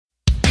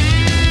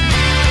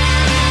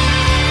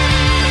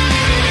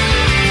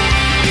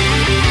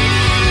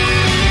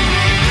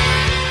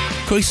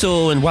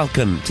Croeso and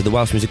welcome to the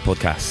Welsh Music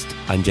Podcast.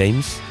 I'm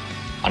James.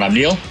 And I'm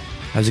Neil.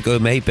 How's it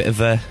going, mate? Bit of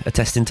a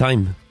testing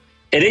time.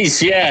 It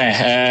is,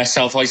 yeah.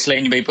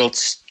 Self-isolating, you may be able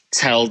to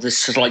tell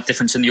there's a slight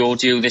difference in the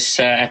audio this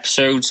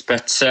episode.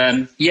 But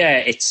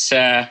it's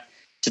a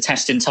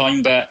testing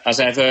time. But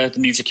as ever, the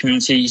music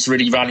community is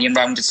really rallying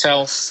around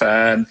itself.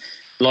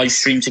 Live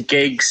stream to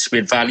gigs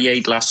with Valley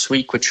last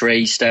week, which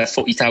raised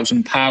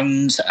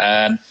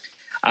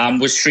 £40,000.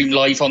 Was streamed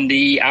live on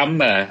the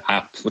AMMA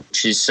app,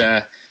 which is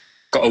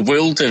got a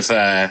world of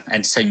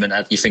entertainment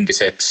at your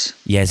fingertips.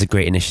 Yeah, it's a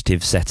great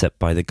initiative set up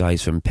by the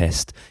guys from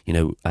Pissed. You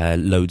know,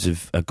 loads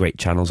of great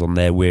channels on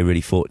there. We're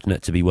really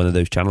fortunate to be one of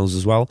those channels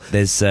as well.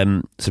 There's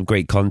some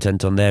great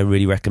content on there.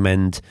 Really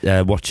recommend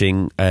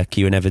watching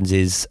Kieran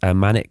Evans's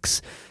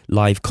Mannix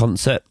live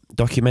concert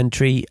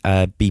documentary,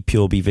 Be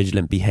Pure, Be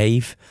Vigilant,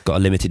 Behave. Got a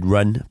limited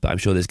run, but I'm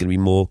sure there's going to be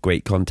more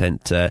great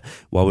content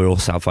while we're all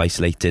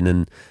self-isolating,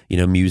 and you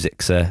know,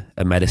 music's a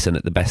medicine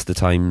at the best of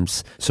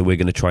times, so we're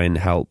going to try and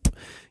help,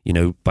 you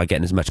know, by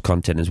getting as much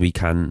content as we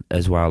can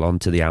as well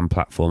onto the AM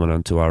platform and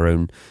onto our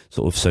own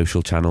sort of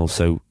social channels.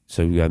 So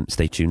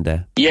stay tuned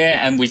there.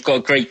 Yeah, and we've got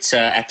a great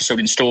episode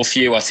in store for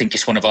you. I think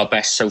it's one of our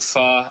best so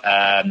far.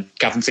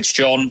 Gavin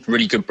Fitzjohn,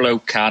 really good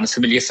bloke and a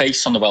familiar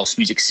face on the Welsh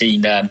music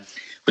scene,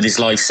 with his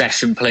live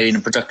session playing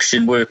and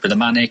production work with the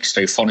Mannix,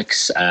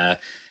 Stereophonics,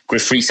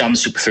 Griff Rhys and the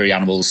Super Furry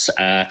Animals.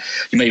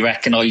 You may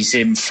recognise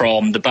him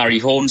from the Barry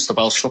Horns, the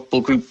Welsh football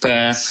group,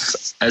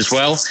 as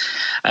well.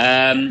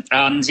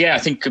 And yeah, I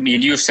think me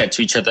and you have said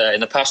to each other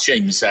in the past,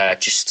 James,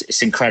 just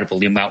it's incredible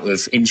the amount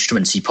of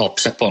instruments he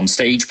pops up on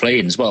stage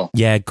playing as well.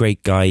 Yeah,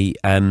 great guy.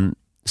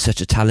 Such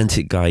a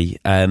talented guy.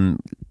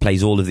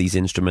 Plays all of these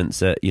instruments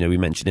that, you know, we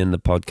mentioned in the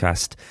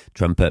podcast: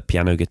 trumpet,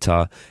 piano,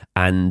 guitar,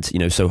 and, you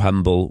know, so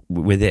humble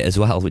with it as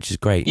well, which is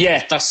great.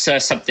 Yeah, that's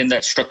something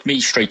that struck me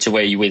straight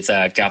away with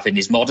Gavin,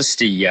 his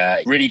modesty.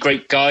 Really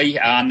great guy,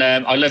 and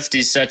I loved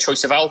his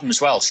choice of album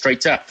as well,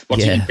 Straight Up. What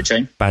do you think,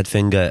 Jane?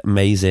 Badfinger,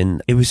 amazing.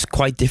 It was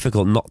quite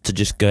difficult not to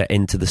just get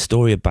into the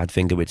story of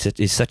Badfinger, which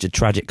is such a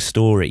tragic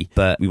story,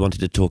 but we wanted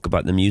to talk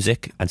about the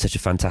music, and such a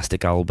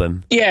fantastic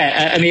album.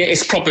 Yeah, I mean,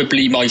 it's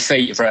probably my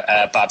favourite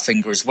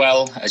Badfinger as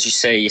well. As you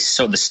say, it's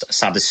sort of the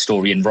saddest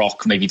story in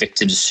rock, maybe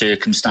victims of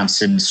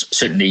circumstance and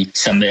certainly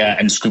some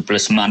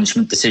unscrupulous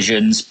management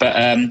decisions, but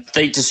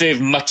they deserve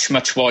much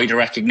wider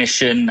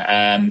recognition.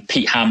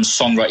 Pete Ham's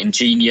songwriting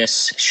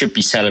genius should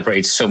be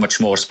celebrated so much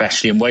more,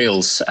 especially in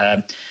Wales.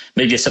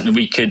 Maybe it's something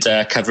we could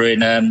cover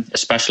in a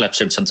special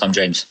episode sometime,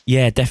 James.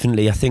 Yeah,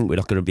 definitely. I think we're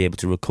not going to be able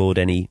to record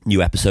any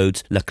new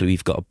episodes. Luckily,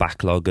 we've got a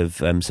backlog of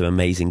some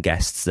amazing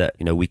guests that,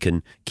 you know, we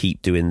can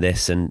keep doing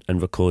this and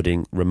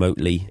recording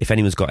remotely. If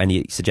anyone's got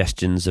any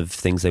suggestions of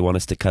things they want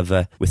us to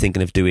cover, we're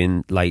thinking of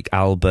doing like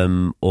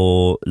album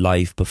or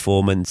live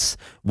performance,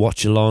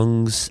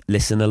 watch-alongs,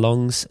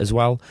 listen-alongs as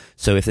well.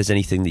 So if there's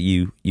anything that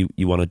you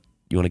want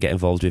to get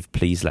involved with,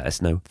 please let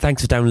us know.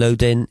 Thanks for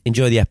downloading.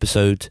 Enjoy the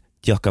episode.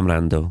 Diolch am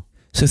wrando.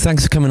 So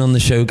thanks for coming on the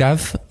show,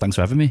 Gav. Thanks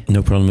for having me.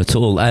 No problem at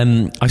all.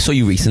 I saw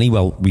you recently,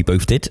 well, we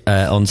both did,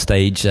 on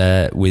stage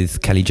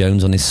with Kelly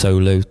Jones on his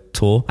solo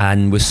tour,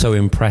 and was so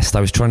impressed.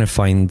 I was trying to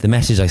find the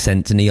message I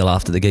sent to Neil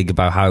after the gig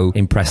about how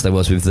impressed I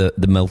was with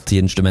the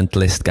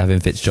multi-instrumentalist Gavin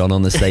Fitzjohn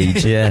on the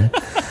stage. Yeah,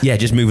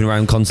 just moving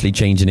around, constantly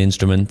changing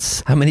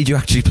instruments. How many do you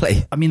actually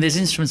play? I mean, there's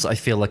instruments that I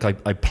feel like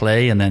I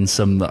play, and then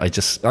some that I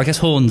guess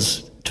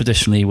horns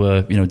traditionally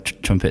were, you know,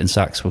 trumpet and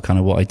sax were kind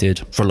of what I did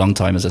for a long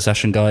time as a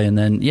session guy, and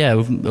then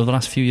over the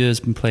last few years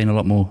been playing a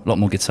lot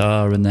more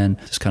guitar, and then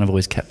just kind of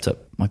always kept up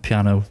my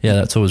piano. Yeah,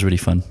 that's always really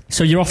fun.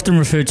 So you're often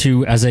referred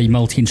to as a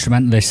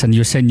multi-instrumentalist, and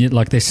you're saying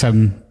like there's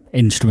some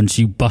instruments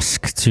you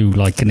busk to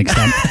like an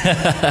extent.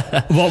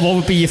 What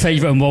would be your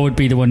favourite, and what would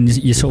be the one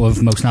you're sort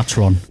of most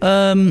natural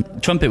on?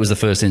 Trumpet was the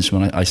first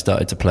instrument I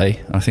started to play.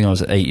 I think I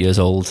was 8 years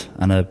old,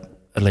 and a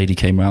lady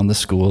came around the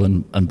school,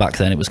 and back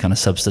then it was kind of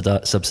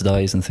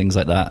subsidised and things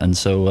like that, and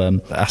so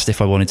asked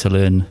if I wanted to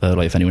learn,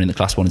 like if anyone in the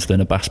class wanted to learn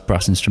a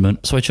brass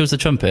instrument. So I chose the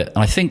trumpet, and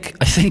I think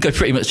I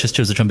pretty much just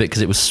chose the trumpet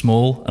because it was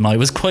small, and I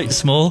was quite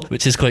small,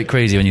 which is quite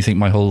crazy when you think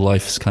my whole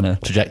life's kind of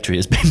trajectory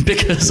has been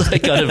because I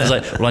kind of was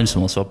like, well, I'm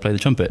small, so I'll play the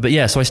trumpet. But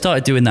yeah, so I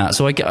started doing that.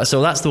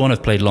 So that's the one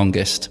I've played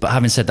longest. But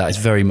having said that, it's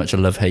very much a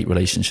love-hate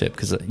relationship,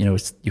 because you know,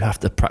 you have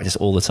to practice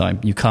all the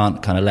time. You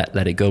can't kind of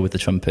let it go with the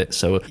trumpet.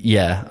 So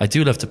yeah, I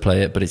do love to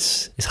play it, but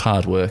it's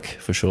hard work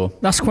for sure.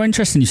 That's quite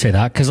interesting you say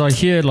that, because I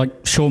hear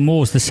like Sean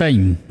Moore's the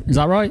same. Is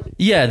that right?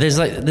 Yeah, there's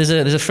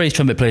a phrase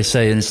trumpet players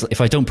say, and it's like,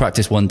 if I don't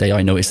practice one day,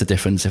 I notice the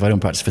difference. If I don't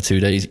practice for 2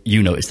 days,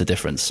 you notice the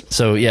difference.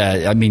 So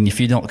yeah, I mean, if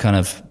you're not kind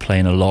of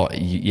playing a lot,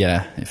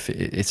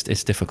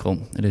 it's difficult.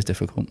 It is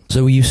difficult.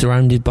 So were you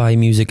surrounded by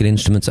music and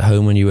instruments at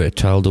home when you were a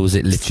child, or was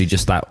it literally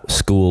just that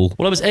school?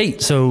 Well, I was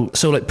 8, so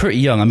like pretty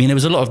young. I mean, there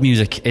was a lot of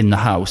music in the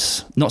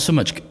house, not so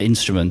much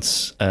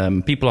instruments.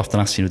 People often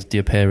ask, you know, do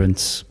your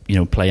parents, you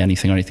know, play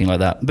anything or anything like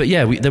that? But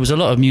yeah, there was a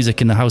lot of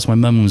music in the house. My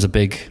mum was a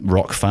big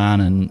rock fan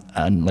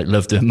and like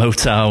loved doing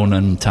Motown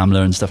and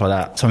Tamla and stuff like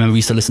that. So I remember we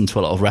used to listen to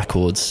a lot of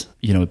records.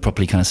 You know,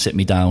 probably kind of sit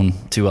me down,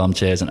 2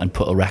 armchairs and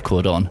put a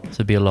record on. So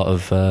it'd be a lot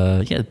of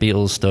the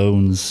Beatles,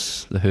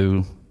 Stones, The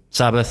Who,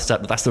 Sabbath,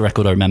 that's the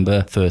record I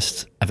remember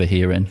first ever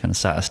hearing. Kind of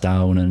sat us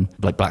down, and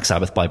like Black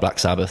Sabbath by Black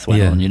Sabbath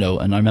went on,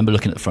 and I remember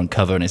looking at the front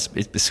cover, and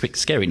it's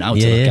scary now to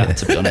look at,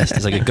 to be honest.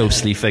 It's like a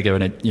ghostly figure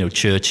in a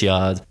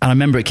churchyard, and I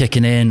remember it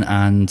kicking in,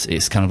 and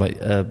it's kind of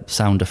like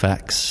sound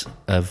effects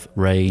of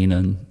rain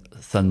and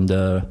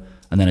thunder,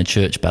 and then a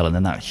church bell, and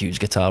then that huge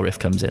guitar riff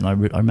comes in. I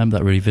remember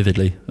that really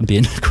vividly, and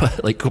being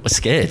quite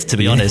scared, to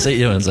be honest.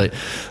 I was like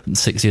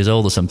 6 years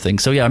old or something.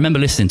 So yeah, I remember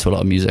listening to a lot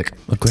of music.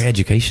 A great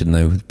education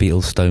though, with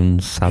Beatles,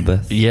 Stones,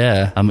 Sabbath.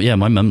 Yeah,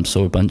 my mum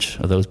saw a bunch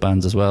of those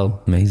bands as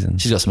well. Amazing.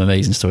 She's got some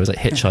amazing stories. Like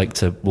hitchhiked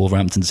to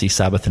Wolverhampton to see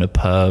Sabbath in a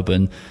pub,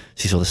 and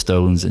she saw the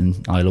Stones in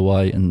Isle of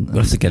Wight. And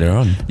we'll have to get her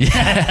on.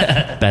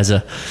 Yeah,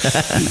 Beza.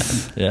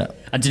 Yeah.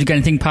 And did you get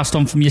anything passed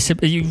on from your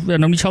siblings? Are you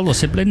an only child or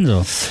siblings?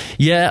 Or?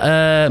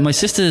 Yeah, my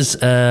sister's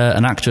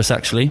an actress,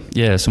 actually.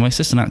 Yeah, so my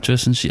sister's an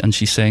actress, and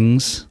she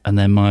sings. And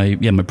then my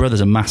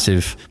brother's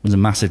was a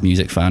massive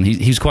music fan.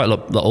 He was quite a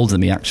lot older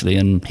than me, actually,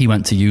 and he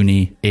went to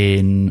uni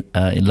in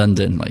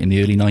London, like in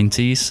the early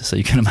 90s. So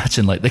you can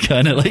imagine like the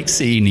kind of like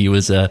scene he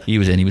was in.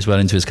 He was well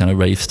into his kind of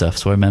rave stuff.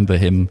 So I remember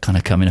him kind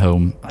of coming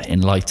home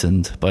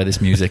enlightened by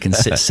this music and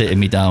sitting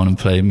me down and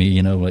playing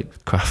me,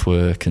 like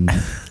Kraftwerk and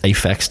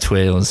Aphex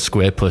Twin and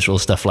Square Push, all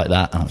stuff like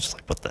that. And I was just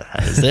like, what the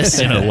hell is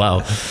this?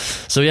 Wow.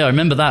 So yeah, I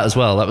remember that as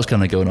well. That was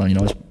kind of going on. I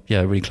was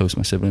really close to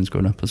my siblings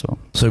growing up as well.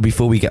 So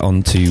before we get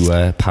on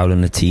to Paolo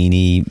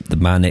Nutini, the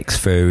Manics,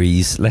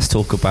 Furries, let's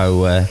talk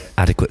about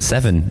Adequate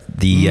 7,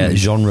 the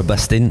genre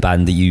busting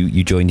band that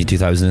you joined in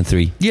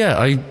 2003. Yeah,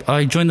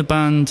 I joined the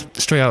band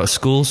straight out of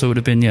school, so it would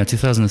have been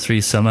 2003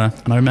 summer.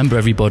 And I remember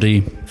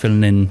everybody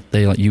filling in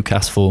their like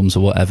UCAS forms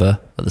or whatever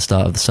at the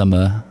start of the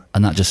summer.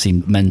 And that just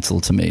seemed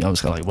mental to me. I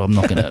was like, well, I'm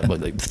not going to,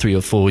 like 3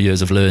 or 4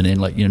 years of learning,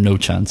 like, no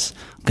chance.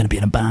 I'm going to be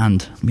in a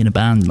band. I'm in a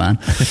band, man.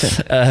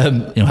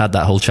 Had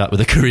that whole chat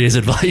with the careers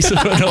advisor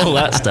and all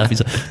that stuff.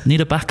 He's like,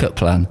 need a backup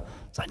plan.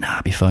 It's like, nah,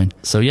 I'll be fine.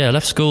 So yeah, I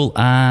left school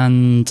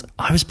and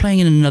I was playing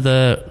in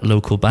another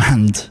local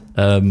band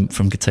from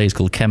Gateys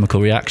called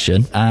Chemical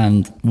Reaction.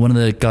 And one of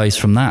the guys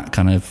from that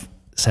kind of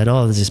said,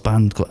 oh, there's this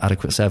band called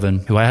Adequate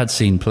 7, who I had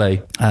seen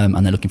play,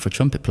 and they're looking for a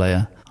trumpet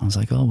player. I was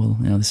like, oh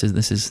well, this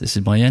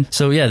is my in.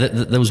 So yeah,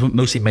 that was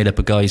mostly made up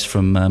of guys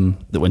from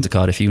that went to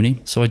Cardiff Uni.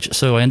 So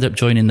I ended up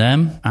joining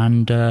them,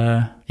 and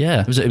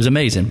it was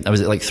amazing. I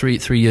was like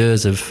three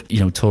years of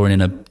touring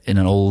in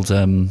an old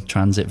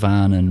transit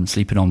van and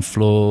sleeping on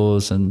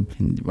floors and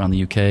around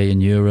the UK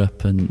and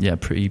Europe, and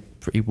pretty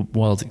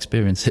wild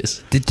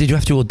experiences. Did you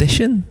have to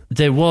audition?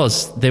 There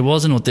was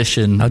an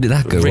audition. How did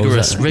that go?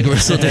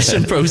 Rigorous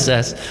audition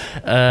process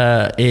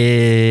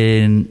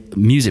in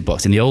Music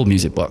Box, in the old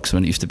Music Box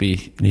when it used to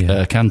be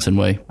Canton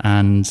Way.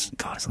 And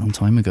God, it's a long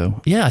time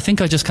ago. Yeah, I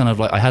think I just kind of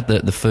like I had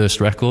the first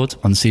record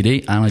on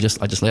CD, and I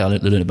just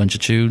learned a bunch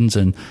of tunes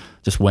and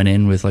just went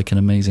in with like an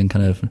amazing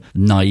kind of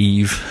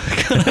naive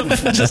kind of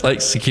just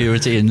like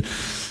security and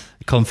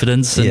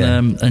confidence,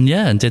 and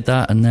did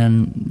that, and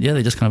then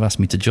they just kind of asked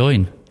me to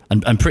join.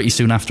 And pretty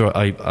soon after,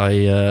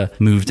 I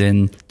moved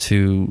in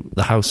to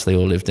the house they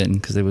all lived in,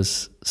 because there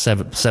was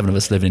seven of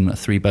us living in a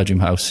 3-bedroom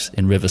house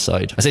in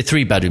Riverside. I say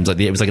 3 bedrooms, like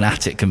it was like an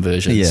attic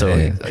conversion,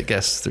 I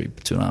guess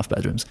 2.5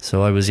 bedrooms.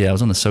 So I was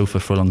on the sofa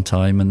for a long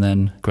time, and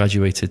then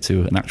graduated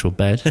to an actual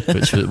bed,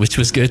 which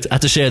was good. I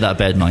had to share that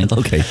bed, mind.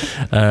 Okay.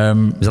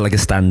 Was it like a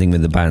standing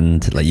with the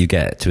band? Like you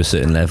get to a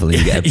certain level and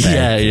you get a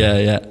bed?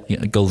 Yeah. You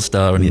get a gold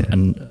star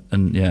and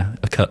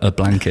a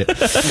blanket.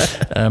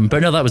 But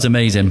no, that was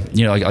amazing.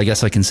 I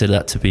guess I consider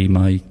that to be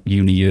my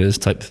uni years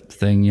type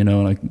thing. And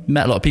I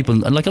met a lot of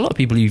people, and like a lot of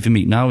people you even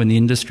meet now in the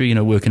industry,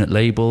 working at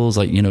labels,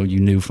 like you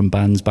knew from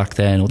bands back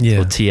then, or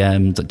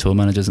TM, like tour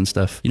managers and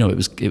stuff. It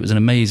was an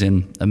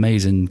amazing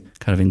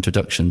kind of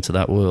introduction to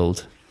that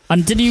world.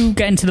 And did you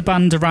get into the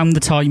band around the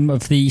time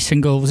of the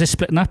single, was it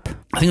Splitting Up?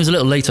 I think it was a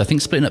little later. I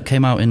think Splitting Up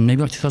came out in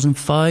maybe like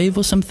 2005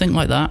 or something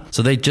like that.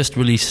 So they just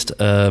released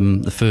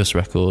the first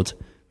record,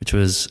 which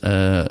was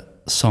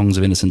Songs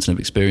of Innocence and of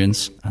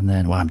Experience. And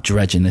then, I'm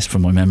dredging this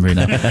from my memory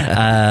now.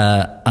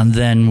 And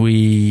then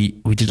we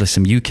did like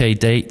some UK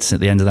dates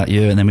at the end of that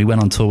year, and then we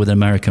went on tour with an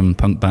American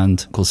punk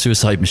band called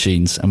Suicide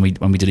Machines, and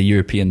when we did a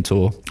European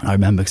tour, I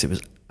remember, because it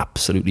was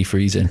absolutely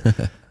freezing.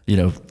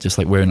 Just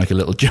like wearing like a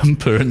little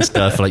jumper and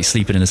stuff, like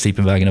sleeping in a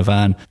sleeping bag in a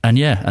van. And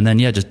then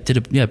just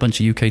did a bunch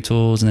of UK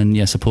tours, and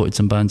then supported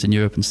some bands in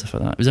Europe and stuff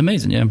like that. It was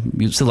amazing.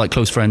 We're still like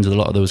close friends with a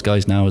lot of those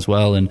guys now as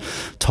well. And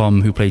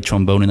Tom, who played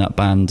trombone in that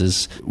band,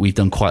 we've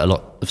done quite a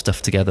lot of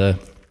stuff together.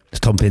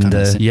 Tom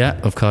Pinder.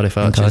 Of Cardiff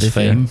Archers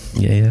fame.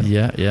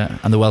 Yeah.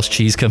 And the Welsh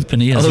Cheese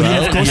Company as well.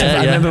 Yeah, of course.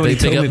 I remember when he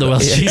told me the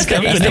Welsh Cheese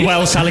Company. He's the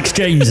Welsh Alex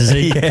James, is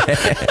he?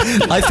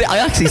 I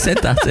actually said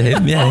that to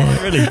him.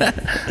 Yeah. Really?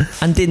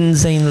 And didn't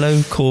Zane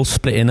Lowe call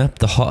Splitting Up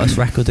the hottest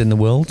record in the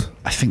world?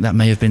 I think that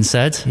may have been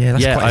said. Yeah,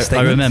 that's quite a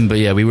statement. I remember.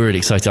 Yeah, we were really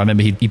excited. I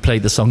remember he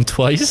played the song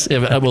twice.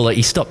 Well,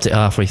 he stopped it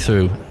halfway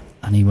through.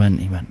 And And he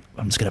went,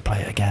 I'm just going to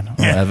play it again, or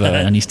whatever.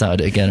 And he started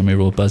it again, and we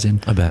were all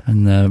buzzing. I bet.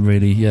 And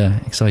really,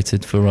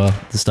 excited for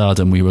the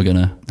stardom we were going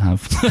to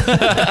have,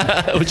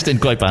 which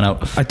didn't quite pan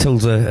out. I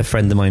told a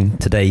friend of mine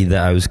today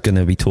that I was going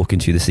to be talking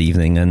to you this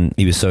evening, and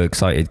he was so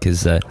excited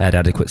because I had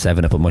Adequate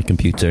 7 up on my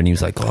computer, and he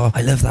was like, "Oh,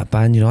 I love that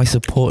band. You know, I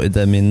supported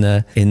them in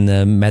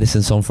the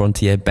Medicine Sans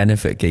Frontier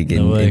benefit gig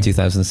in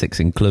 2006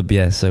 in Club."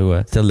 Yeah,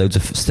 so still loads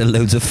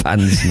of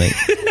fans, mate.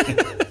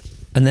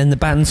 And then the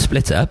band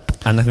split up,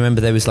 and I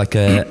remember there was like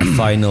a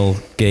final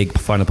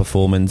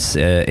performance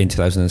in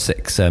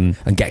 2006, and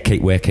Get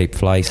Cape, Wear Cape,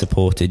 Fly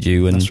supported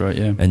you. And, that's right,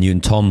 yeah. And you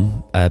and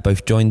Tom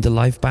both joined the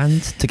live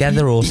band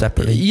together or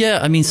separately? Yeah,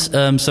 I mean,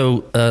 Sam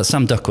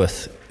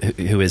Duckworth,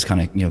 who is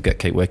kind of, Get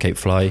Cape, Wear Cape,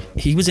 Fly,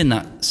 he was in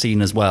that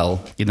scene as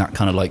well, in that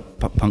kind of like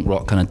punk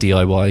rock kind of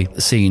DIY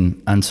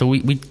scene. And so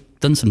we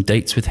done some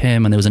dates with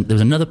him, and there was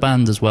another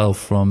band as well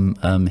from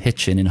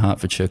Hitchin in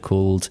Hertfordshire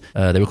called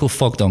they were called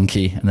Fog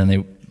Donkey, and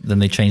then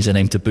they changed their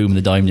name to Boom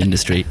the Diamond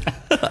Industry,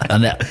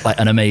 and they're like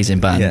an amazing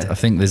band. Yeah. I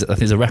think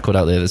there's a record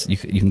out there that you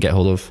can get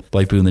hold of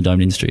by Boom the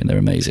Diamond Industry, and they're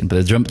amazing.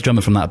 But the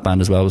drummer from that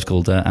band as well was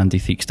called Andy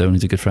Theakstone,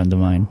 who's a good friend of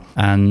mine,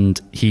 and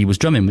he was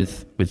drumming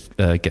with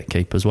Get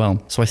Cape as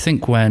well. So I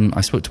think when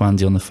I spoke to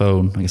Andy on the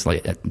phone, I guess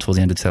like towards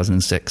the end of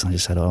 2006, I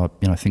just said,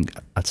 I think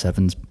Ad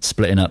Seven's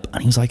splitting up,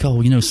 and he was like,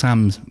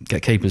 Sam's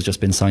Get Cape has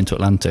just been signed to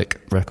Atlantic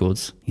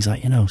Records. He's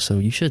like, so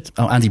you should.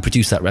 Oh, Andy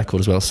produced that record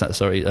as well.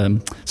 Sorry,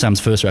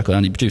 Sam's first record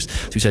Andy produced.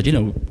 So he said,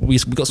 we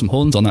got some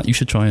horns on that. You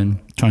should try and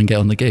get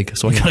on the gig.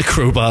 So I kind of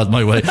crowbarred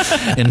my way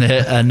in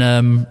there, and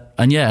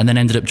then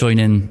ended up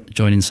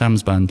joining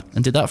Sam's band,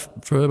 and did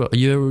that for about a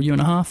year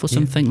and a half or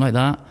something like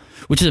that.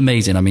 Which is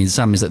amazing. I mean,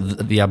 Sam is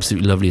the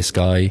absolutely loveliest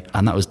guy,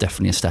 and that was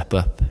definitely a step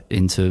up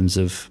in terms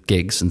of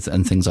gigs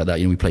and things like that.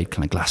 We played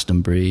kind of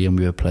Glastonbury, and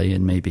we were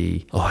playing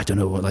maybe, I don't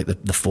know, like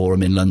the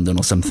Forum in London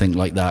or something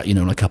like that,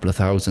 a couple of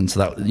thousand. So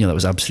that, that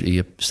was absolutely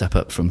a step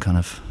up from kind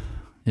of,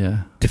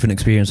 yeah. Different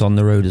experience on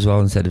the road as well.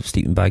 Instead of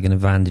sleeping bag in a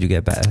van, did you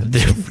get better?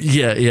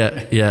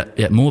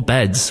 Yeah. More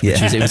beds.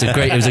 It was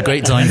a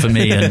great time for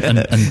me and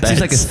beds.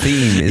 Seems like a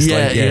theme.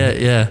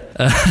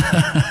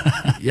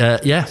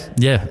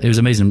 Yeah. It was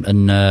amazing,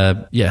 and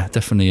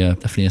definitely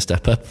a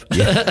step up.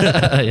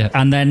 Yeah.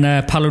 And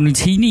then Paolo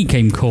Nutini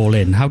came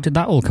calling. How did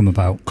that all come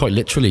about? Quite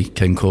literally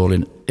came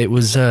calling. It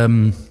was I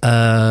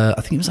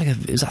think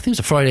it was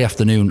a Friday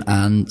afternoon,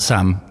 and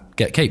Sam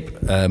Get Cape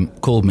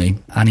called me,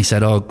 and he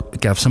said,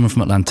 Gav, someone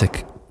from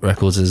Atlantic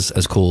Records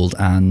has called,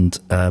 and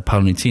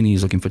Paolo Nutini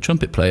is looking for a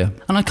trumpet player.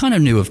 And I kind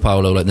of knew of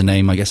Paolo, like the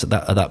name. I guess at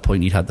that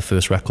point he'd had the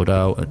first record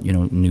out,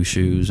 New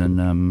Shoes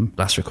and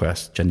Last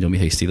Request, Jenny Don't Be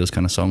Hasty, those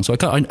kind of songs. So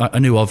I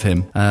knew of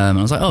him, and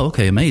I was like,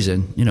 okay,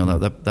 amazing,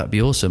 that'd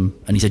be awesome.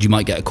 And he said, you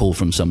might get a call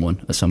from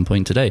someone at some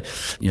point today.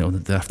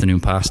 The afternoon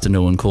passed and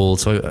no one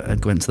called, so I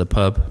went to the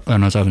pub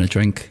and I was having a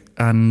drink,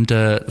 and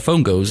the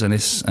phone goes, and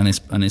it's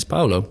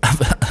Paolo.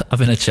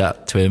 Having a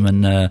chat to him,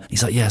 and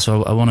he's like,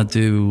 so I want to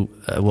do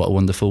What a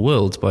Wonderful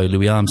World by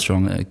Louis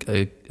Armstrong,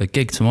 a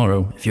gig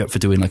tomorrow, if you're up for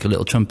doing like a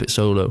little trumpet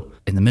solo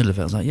in the middle of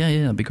it. I was like, yeah,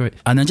 that'd be great.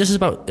 And then just as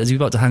he was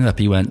about to hang up,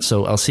 he went,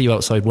 so I'll see you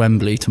outside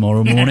Wembley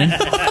tomorrow morning.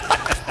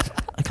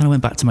 I kind of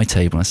went back to my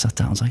table and I sat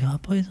down. I was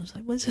like, boys,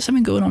 is there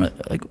something going on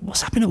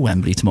what's happening at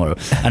Wembley tomorot?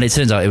 And it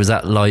turns out it was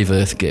that Live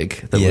Earth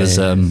gig that was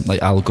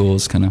like Al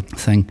Gore's kind of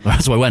thing.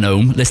 So I went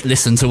home,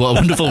 listened to What a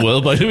Wonderful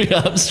World by Louis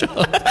Armstrong,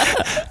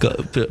 got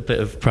a bit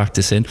of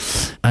practice in,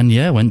 and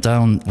went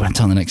down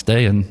the next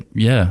day and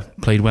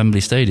played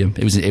Wembley Stadium.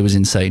 It was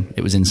insane.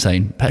 It was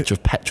insane.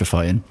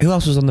 Petrifying. Who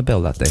else was on the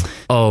bill that day?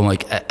 Oh,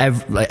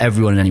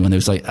 everyone and anyone. There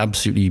was like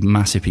absolutely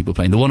massive people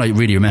playing. The one I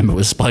really remember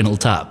was Spinal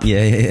Tap.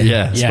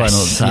 Yeah.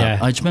 Spinal Tap.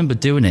 Yeah. I just remember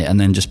doing it and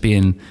then just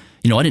being,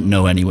 I didn't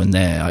know anyone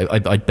there.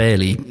 I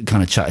barely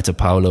kind of chatted to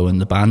Paolo and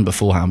the band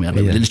beforehand. We had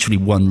literally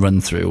one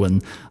run through,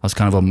 and I was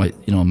kind of on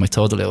my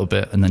Todd a little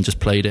bit, and then just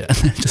played it, and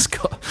then just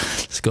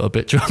got a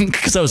bit drunk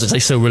because I was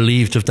just so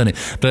relieved to have done it.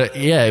 But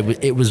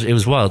it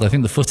was wild. I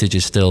think the footage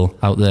is still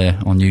out there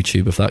on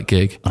YouTube of that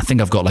gig. I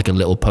think I've got like a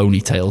little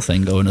ponytail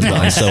thing going as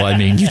well. So I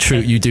mean,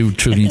 you do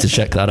truly need to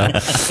check that out.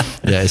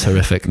 Yeah, it's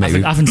horrific.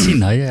 Maybe I haven't seen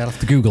that. Yeah, I'll have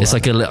to Google. It's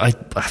that.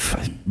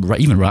 Like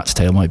even Rat's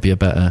Tail might be a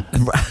better.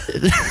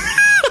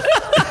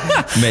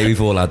 Mate,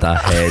 we've all had our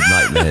head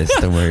nightmares.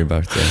 Don't worry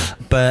about it.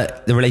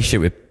 But the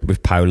relationship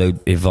with Paolo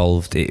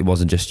evolved. It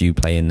wasn't just you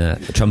playing the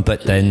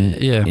trumpet. Then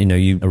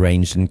you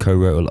arranged and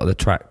co-wrote a lot of the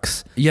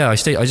tracks. Yeah, I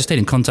just stayed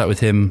in contact with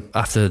him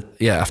after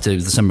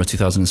December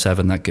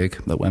 2007, that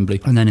gig at Wembley,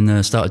 and then in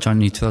the start of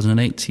January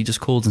 2008, he just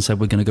called and said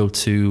we're going to go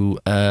to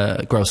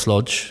Grouse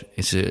Lodge.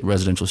 It's a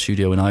residential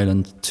studio in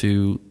Ireland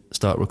to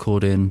start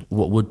recording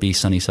what would be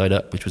Sunny Side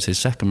Up, which was his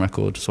second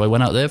record. So I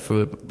went out there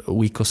for a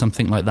week or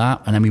something like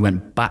that, and then we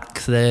went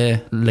back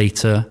there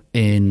later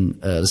in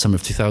the summer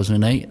of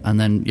 2008, and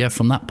then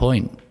from that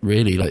point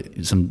really, like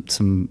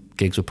some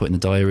gigs were put in the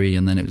diary,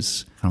 and then it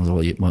was I was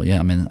like, well, yeah,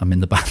 I'm in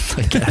the band,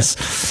 I guess.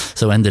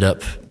 So ended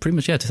up pretty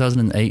much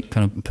 2008,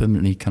 kind of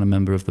permanently kind of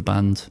member of the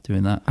band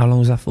doing that. How long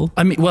was that for?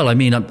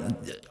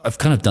 I've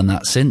kind of done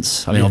that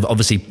since. I've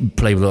obviously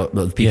played with a lot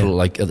of people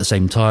like at the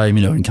same time,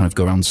 and kind of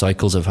go around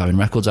cycles of having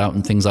records out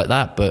and things like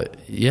that. But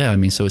yeah,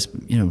 so it's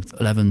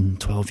 11,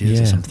 12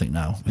 years or something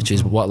now, which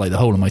is what, like the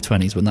whole of my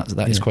 20s. But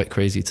that is quite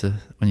crazy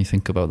when you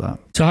think about that.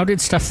 So how did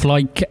stuff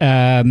like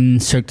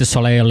Cirque du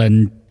Soleil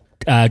and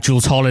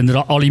Jules Holland and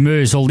Ollie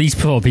Murs, all these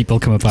poor people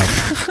come about?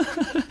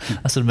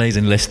 That's an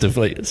amazing list of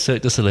like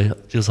Cirque du Soleil,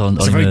 Jules Holland,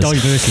 It's a very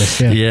diverse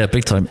list, yeah. Yeah,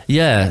 big time.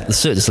 Yeah, the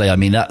Cirque du Soleil,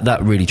 that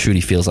really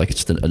truly feels like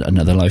it's just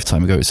another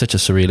lifetime ago. It's such a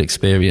surreal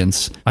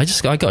experience. I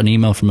got an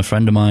email from a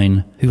friend of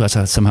mine who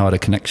somehow had a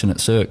connection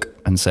at Cirque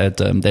and said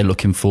they're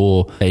looking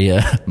for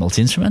a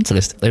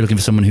multi-instrumentalist. They're looking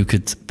for someone who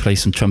could play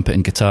some trumpet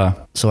and guitar.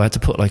 So I had to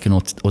put like an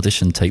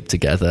audition tape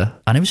together,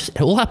 and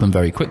it all happened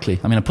very quickly.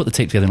 I put the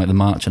tape together in like the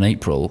March and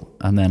April,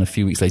 and then a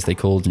few weeks later they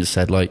called and just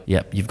said like,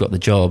 yep, you've got the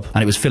job.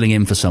 And it was filling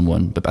in for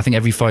someone, but I think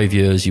every 5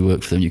 years you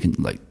work for them, you can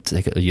like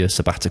take a year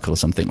sabbatical or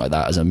something like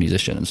that as a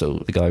musician. And so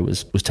the guy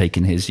was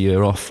taking his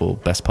year off, or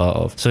best part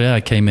of. So yeah,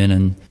 I came in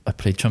and I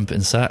played trumpet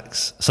and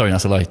sax. Sorry,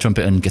 that's a lie.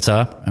 Trumpet and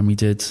guitar, and we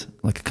did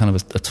like a kind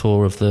of a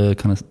tour of the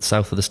kind of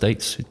south of the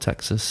States,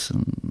 Texas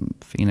and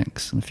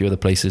Phoenix and a few other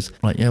places.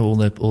 Like, yeah, all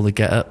the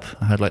get up.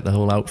 I had like the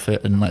whole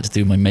outfit and like to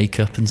do my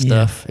makeup and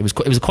stuff. Yeah. It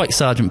was quite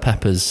Sgt.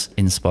 Pepper's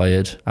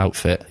inspired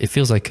outfit. It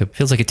feels like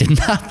it didn't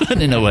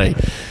happen in a way.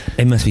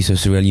 It must be so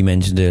surreal. You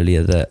mentioned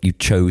earlier that you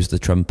chose the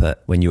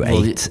trumpet when you were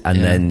 8,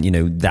 and then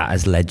that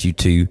has led you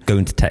to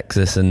going to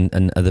Texas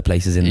and other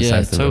places in the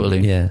south. Totally.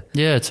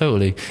 Yeah,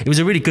 totally. It was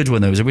a really good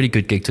one though. It was a really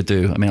good gig to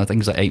do. I think it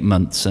was like 8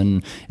 months,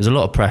 and it was a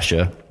lot of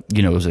pressure.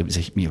 It was a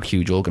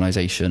huge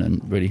organisation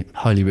and really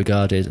highly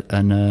regarded.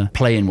 And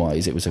playing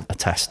wise, it was a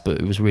test,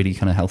 but it was a really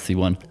kind of healthy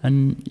one.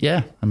 And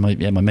my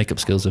makeup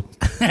skills are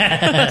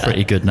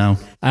pretty good now.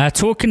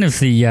 Talking of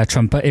the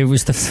trumpet, it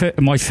was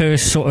my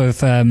first sort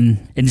of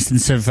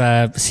instance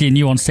of seeing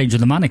you on stage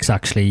with the Manics,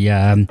 actually,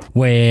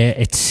 where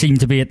it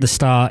seemed to be at the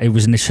start. It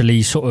was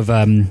initially sort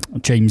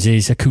of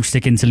James's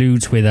acoustic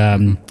interludes with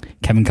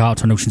Kevin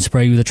Carter and Ocean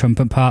Spray with the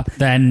trumpet part.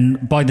 Then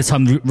by the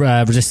time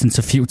Resistance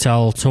of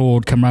Futile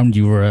toured come round,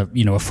 you were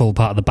a full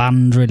part of the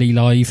band, really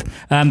live.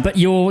 But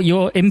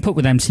your input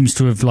with them seems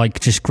to have like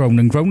just grown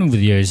and grown over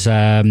the years.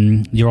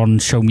 You're on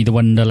Show Me the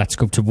Wonder, Let's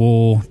Go to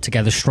War,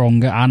 Together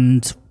Stronger,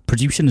 and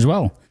producing as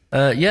well.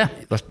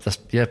 That's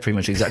pretty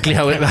much exactly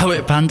how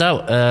it panned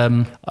out.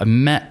 I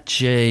met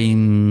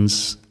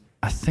James,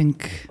 I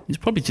think it was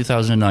probably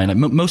 2009. Like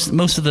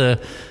most of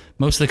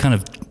the kind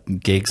of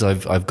gigs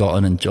I've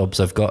gotten and jobs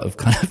I've got have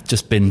kind of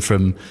just been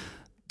from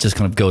just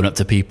kind of going up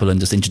to people and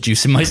just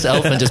introducing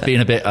myself and just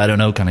being a bit, I don't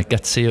know, kind of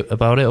gutsy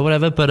about it or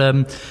whatever. But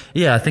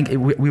I think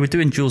we were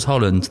doing Jules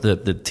Holland, the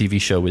TV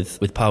show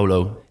with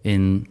Paolo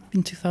in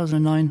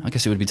 2009. I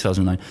guess it would be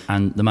 2009.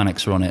 And the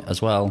Manics were on it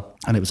as well.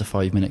 And it was a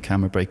 5-minute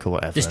camera break or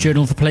whatever. Just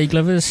Journal for Plague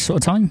Lovers sort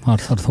of time?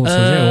 I'd thought so, was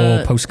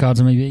it? Or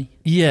Postcards maybe?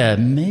 Yeah,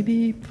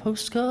 maybe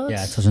Postcards?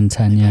 Yeah,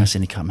 2010, yeah. I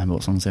certainly can't remember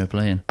what songs they were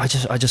playing. I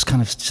just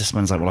kind of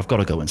was like, well, I've got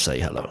to go and say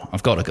hello.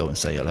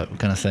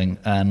 Kind of thing.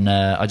 And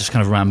I just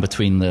kind of ran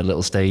between the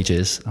little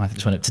stages. I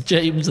just went up to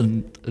James,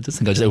 and I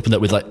just opened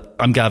up with like,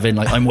 I'm Gavin,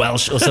 like I'm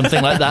Welsh or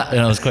something like that.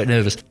 And I was quite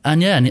nervous.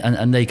 And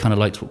and they kind of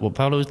liked what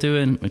Paolo was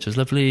doing, which was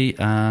lovely.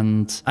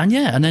 And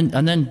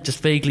then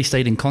just vaguely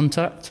stayed in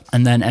contact,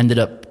 and then ended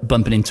up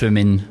bumping into him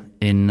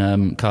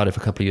in Cardiff a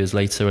couple of years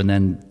later, and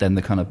then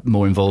the kind of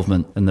more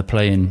involvement and the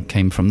playing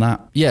came from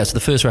that. Yeah, so the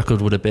first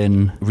record would have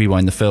been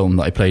Rewind the Film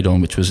that I played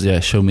on, which was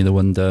Show Me the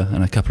Wonder,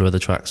 and a couple of other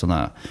tracks on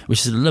that,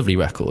 which is a lovely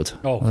record.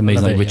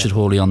 Amazing, like Richard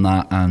Hawley on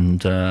that,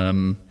 and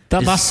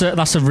that's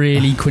a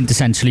really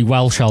quintessentially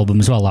Welsh album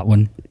as well, that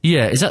one.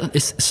 Yeah,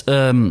 it's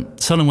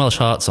Sullen Welsh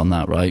Hearts on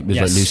that, right? With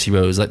like Lucy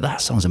Rose, like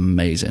that song's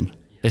amazing.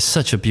 It's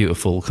such a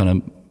beautiful kind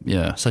of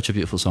such a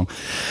beautiful song.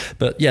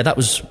 But yeah, that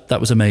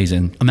was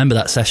amazing. I remember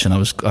that session I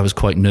was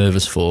quite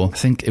nervous for. I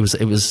think it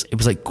was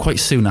like quite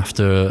soon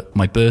after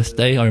my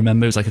birthday. I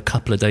remember it was like a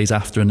couple of days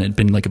after, and it'd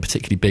been like a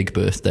particularly big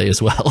birthday as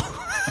well.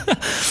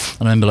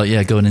 And I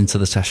remember going into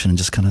the session and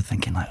just kind of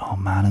thinking like, oh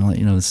man, and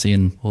like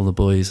seeing all the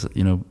boys,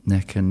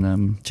 Nick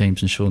and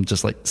James and Sean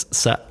just like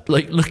sat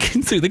like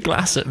looking through the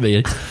glass at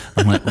me.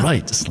 I'm like,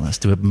 right, let's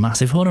do a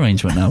massive horn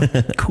arrangement now.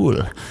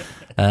 Cool.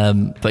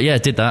 But yeah, I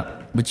did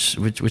that,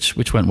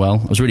 which went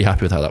well. I was really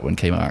happy with how that one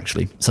came out,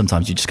 actually.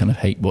 Sometimes you just kind of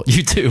hate what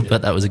you do,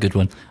 but that was a good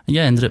one. And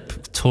yeah, I ended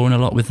up touring a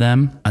lot with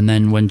them. And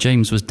then when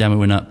James was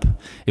demoing up,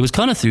 it was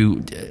kind of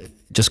through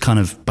just kind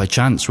of by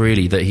chance,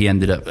 really, that he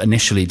ended up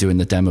initially doing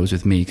the demos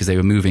with me, because they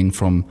were moving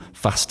from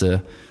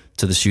Faster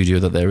to the studio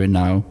that they're in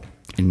now,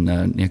 in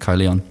near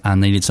Caerleon,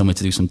 and they needed somewhere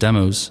to do some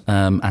demos,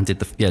 and did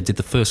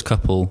the first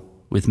couple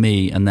with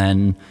me, and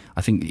then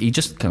I think he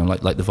just kind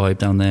of liked the vibe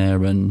down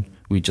there, and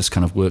we just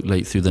kind of worked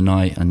late through the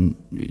night, and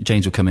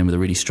James would come in with a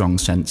really strong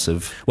sense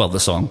of, well, the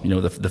song,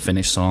 the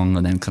finished song,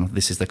 and then kind of,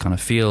 this is the kind of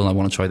feel, I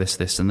want to try this,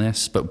 this and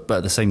this, but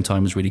at the same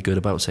time was really good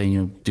about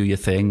saying, do your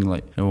thing,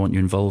 like, I want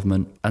your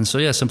involvement. And so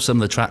yeah, some of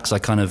the tracks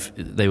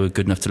they were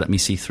good enough to let me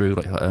see through,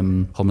 like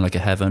Hold Me Like a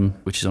Heaven,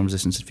 which is on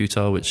Resistance and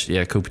Futile, which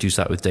co-produced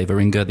that with Dave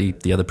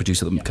Aringa, the other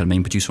producer, the kind of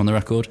main producer on the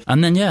record.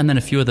 And then a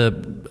few other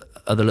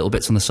little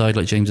bits on the side,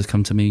 like James has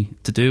come to me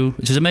to do,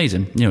 which is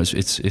amazing.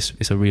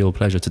 It's a real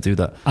pleasure to do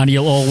that. And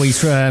he'll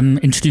always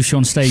introduce you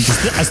on stage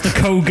as the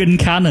Kogan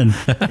canon.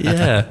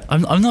 Yeah,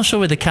 I'm not sure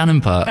where the canon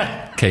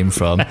part came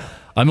from.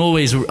 I'm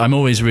always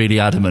really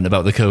adamant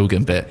about the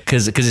Kogan bit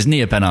because it's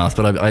near Penarth,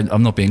 but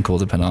I'm not being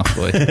called a Penarth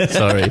boy.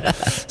 Sorry.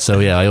 So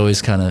yeah, I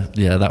always kind of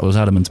that was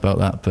adamant about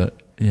that, but.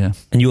 Yeah.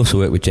 And you also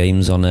worked with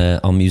James on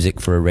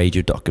music for a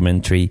radio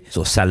documentary,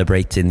 sort of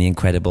celebrating the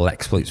incredible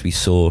exploits we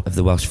saw of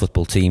the Welsh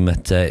football team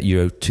at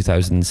Euro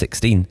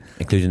 2016,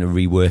 including a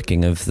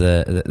reworking of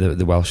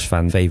the Welsh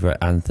fan favourite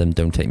anthem,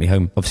 Don't Take Me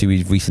Home. Obviously,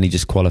 we've recently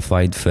just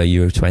qualified for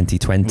Euro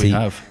 2020. We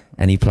have.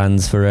 Any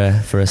plans for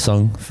a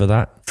song for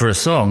that? For a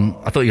song,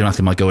 I thought you were going to ask,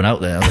 am I going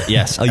out there?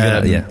 Yes.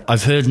 Yeah.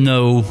 I've heard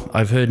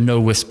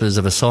no whispers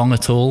of a song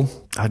at all.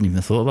 I hadn't even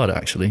thought about it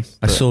actually.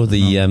 I saw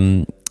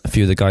a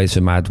few of the guys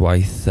from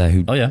Adwaith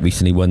who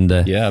recently won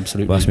the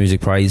Welsh Music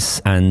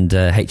Prize, and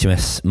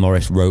HMS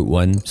Morris wrote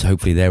one, so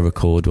hopefully they'll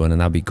record one, and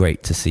that'd be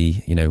great to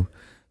see,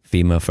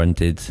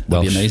 female-fronted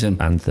Welsh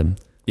anthem.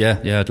 Yeah,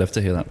 I'd love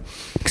to hear that.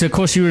 Because of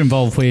course you were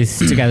involved with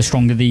Together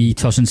Stronger, the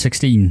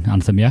 2016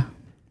 anthem, yeah?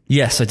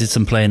 Yes, I did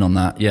some playing on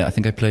that. Yeah, I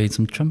think I played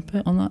some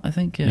trumpet on that, I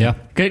think, yeah. Yeah,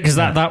 because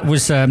that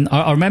was...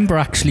 I remember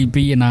actually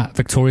being at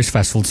Victorious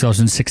Festival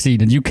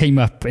 2016, and you came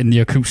up in the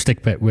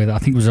acoustic bit with, I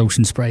think it was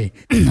Ocean Spray.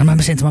 I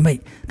remember saying to my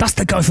mate, that's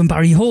the guy from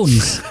Barry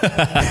Horns.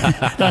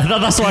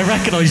 That's why I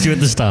recognised you at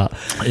the start.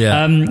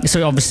 Yeah.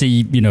 So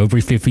obviously,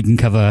 briefly, if we can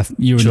cover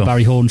you and the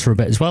Barry Horns for a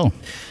bit as well.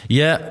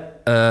 Yeah.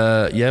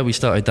 We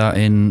started that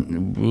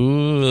in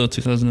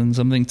 2000 and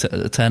something,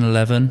 10,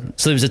 11.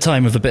 So there was a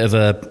time of a bit of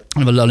a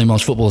lull in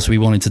Welsh football, so we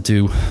wanted to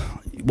do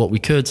what we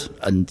could,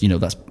 and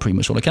that's pretty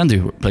much all I can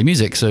do, play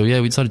music. So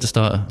yeah, we decided to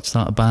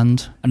start a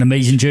band. An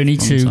amazing journey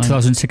to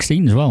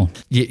 2016 as well.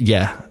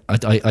 Yeah,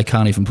 I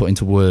can't even put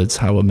into words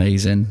how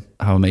amazing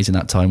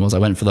that time was. I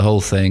went for the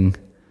whole thing.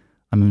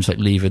 I remember just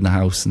leaving the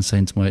house and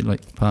saying to my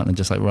partner,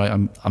 just right,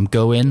 I'm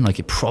going.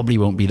 It probably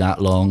won't be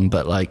that long,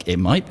 but it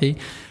might be.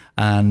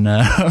 And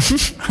like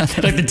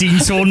the Dean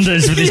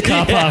Saunders with his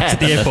car parked at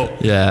the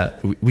airport. Yeah,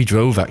 we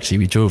drove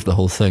the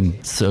whole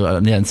thing. So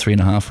and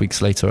 3.5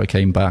 weeks later I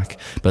came back.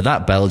 But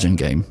that Belgian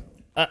game,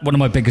 one of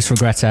my biggest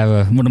regrets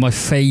ever. One of my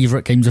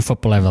favourite games of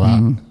football ever.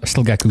 That I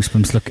still get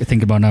goosebumps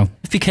thinking about now.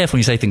 Be careful when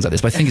you say things like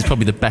this, but I think it's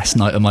probably the best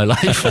night of my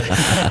life.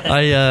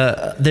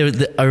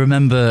 I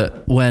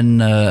remember when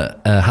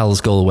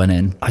Hal's goal went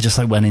in. I just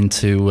went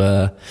into.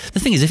 The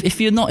thing is, if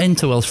you're not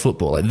into Welsh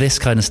football, this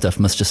kind of stuff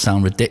must just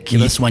sound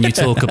ridiculous when you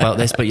talk about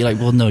this. But you're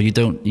well, no, you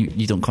don't.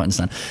 You don't quite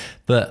understand.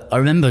 But I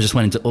remember I just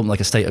went into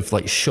a state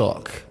of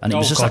shock, and it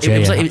was just it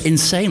was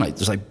insane.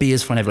 There's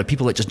beers flying everywhere,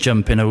 people just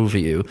jumping over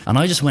you, and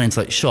I just went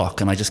into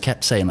shock, and I just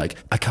kept saying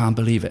I can't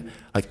believe it.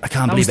 I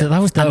can't believe it. That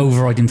was the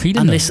overriding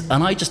feeling.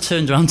 And I just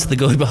turned around to the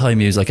guy behind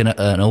me, who was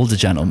an older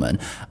gentleman,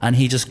 and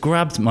he just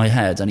grabbed my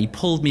head and he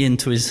pulled me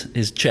into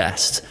his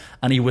chest,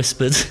 and he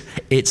whispered,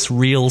 "It's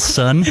real,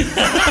 son."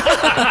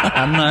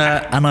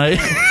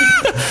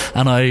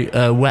 and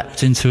I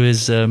wept into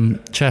his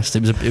chest.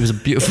 It was a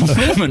beautiful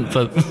moment.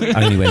 But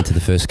I only went to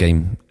the first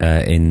game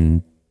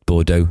in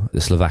Bordeaux,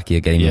 the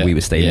Slovakia game. We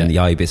were staying in the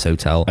Ibis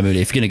Hotel. I mean,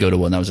 if you're going to go to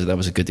one, that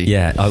was a goodie.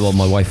 Yeah,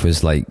 my wife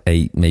was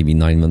 8, maybe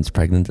 9 months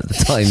pregnant at the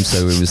time,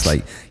 so it was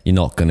you're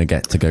not going to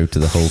get to go to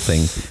the whole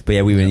thing. But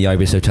yeah, we were in the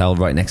Ibis Hotel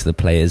right next to the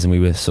players, and we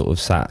were sort of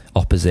sat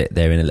opposite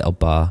there in a little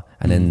bar,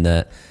 and then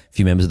a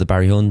few members of the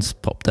Barry Horns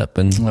popped up,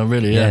 and oh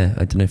really? Yeah,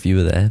 I don't know if you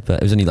were there,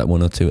 but it was only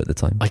 1 or 2 at the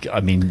time.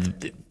 I mean,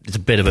 it's a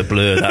bit of a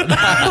blur,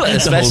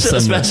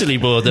 especially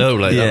Bordeaux.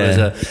 That was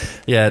a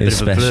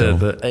bit of a blur,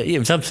 but it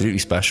was absolutely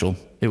special.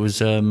 It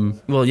was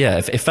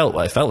it felt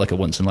like a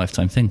once in a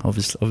lifetime thing.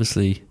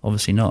 Obviously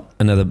not.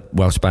 Another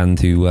Welsh band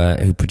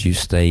who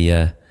produced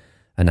an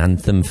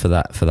anthem for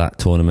that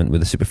tournament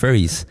with the Super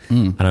Furries,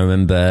 and I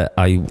remember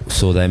I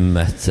saw them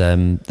at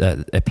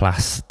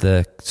Eplas,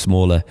 the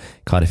smaller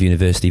Cardiff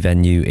University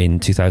venue in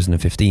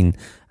 2015,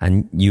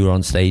 and you were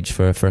on stage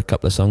for a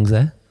couple of songs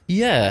there.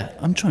 Yeah,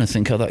 I'm trying to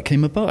think how that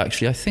came about.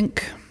 Actually, I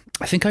think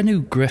I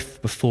knew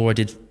Griff before I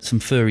did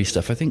some furry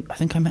stuff. I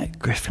think I met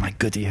Griff in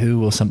Goody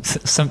Who or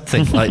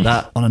something like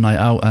that on a night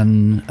out,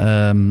 and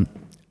then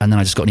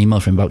I just got an email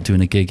from him about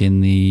doing a gig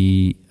in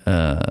the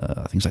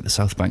I think it's the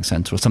South Bank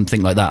Centre or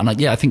something like that. And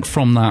I think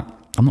from that,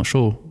 I'm not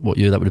sure what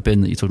year that would have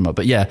been that you're talking about,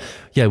 but yeah,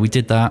 we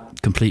did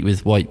that, complete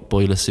with white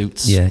boiler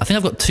suits. Yeah, I think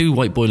I've got 2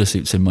 white boiler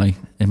suits in my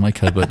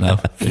cupboard now.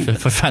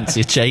 if I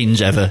fancy a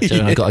change ever,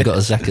 I got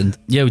a second.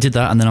 Yeah, we did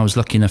that, and then I was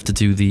lucky enough to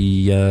do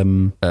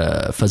the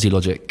Fuzzy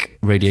Logic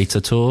Radiator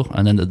tour,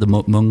 and then the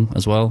Mung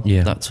as well.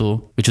 Yeah. That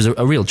tour, which was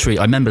a real treat.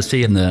 I remember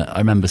seeing the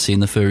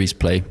Furries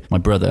play. My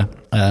brother,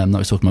 that I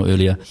was talking about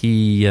earlier,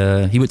 he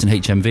worked in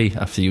HMV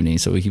after uni,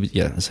 so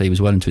he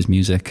was well into his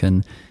music,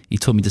 and he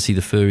took me to see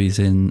the Furries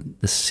in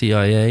the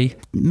CIA,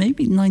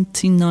 maybe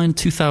 1999,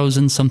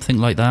 2000, something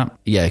like that.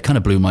 Yeah, it kind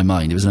of blew my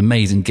mind. It was an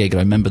amazing gig. I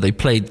remember they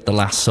played the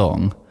last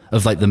song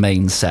of like the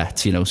main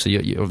set, you know, so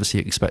you're obviously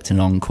expecting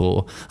an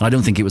encore. And I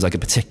don't think it was like a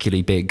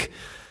particularly big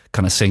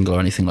kind of single or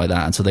anything like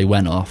that. And so they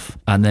went off,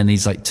 and then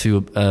these like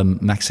two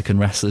Mexican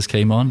wrestlers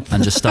came on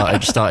and just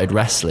started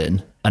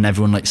wrestling, and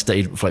everyone like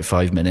stayed for like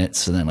 5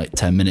 minutes, and then like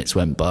 10 minutes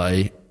went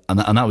by.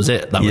 And that was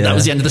it. That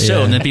was the end of the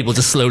show. And then people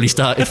just slowly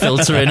started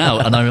filtering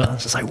out. And I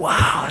was just like,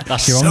 wow,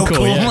 that's your so encore,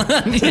 cool.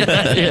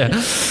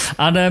 Yeah.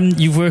 And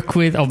you've worked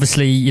with,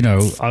 obviously, you know,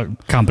 I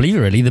can't believe it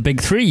really, the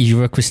big three. You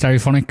work with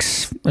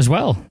Stereophonics as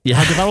well. Yeah.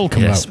 How did that all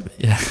come about?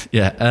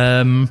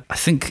 Yeah. I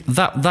think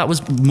that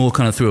was more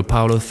kind of through a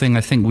Paolo thing.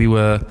 I think we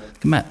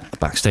met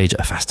backstage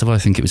at a festival. I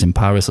think it was in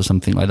Paris or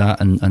something like that.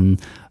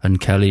 And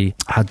Kelly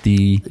had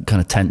the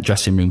kind of tent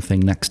dressing room thing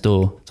next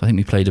door. So I think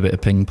we played a bit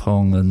of ping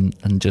pong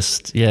and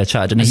just,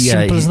 chatted. And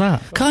simple as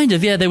that? Kind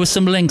of, yeah. There were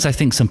some links. I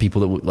think some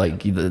people that were,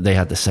 like, they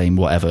had the same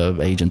whatever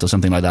agent or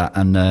something like that.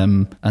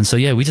 And so,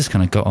 we just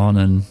kind of got on,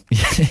 and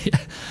this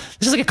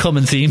is like a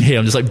common theme here.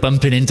 I'm just like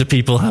bumping into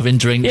people having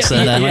drinks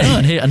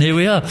and here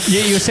we are.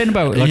 Yeah, you were saying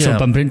about like sort of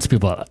bumping into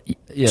people.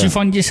 Yeah. Do you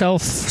find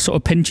yourself sort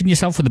of pinching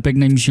yourself with the big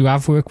names you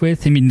have worked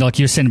with? I mean, like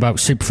you were saying about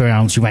Super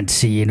Furries, you went to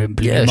see and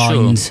blew your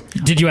mind.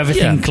 Sure. Did you ever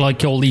think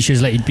like all these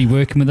years later you'd be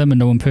working with them and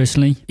know them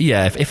personally?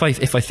 Yeah, if I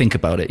think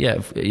about it,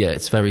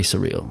 it's very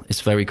surreal.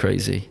 It's very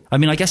crazy. I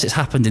mean, I guess it's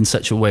happened in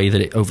such a way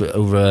that it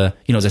over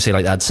as I say,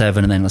 like Ad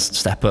 7, and then let's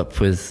step up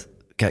with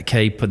Get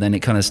Cape, and then it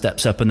kind of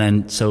steps up, and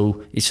then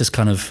so it's just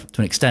kind of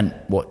to an extent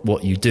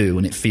what you do,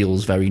 and it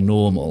feels very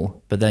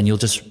normal. But then you'll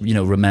just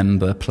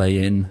remember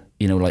playing,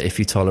 like If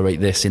You Tolerate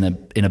This in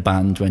a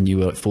band when you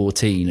were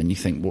 14, and you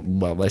think,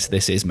 well,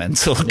 this is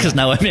mental, because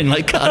now I'm in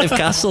like Cardiff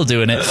Castle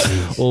doing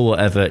it or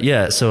whatever.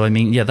 Yeah, so I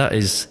mean, that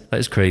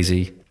is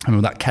crazy. I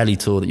remember that Kelly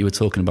tour that you were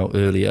talking about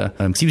earlier,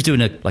 because he was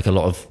doing a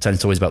lot of telling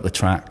stories about the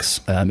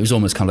tracks. It was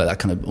almost kind of like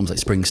that kind of almost like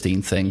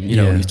Springsteen thing, He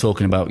was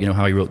talking about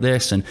how he wrote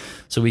this, and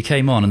so we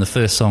came on, and the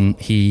first song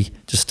he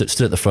just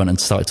stood at the front and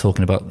started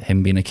talking about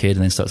him being a kid,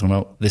 and then started talking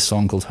about this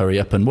song called "Hurry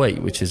Up and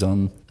Wait," which is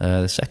on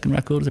the second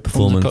record, the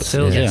Performance of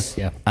Cocktails,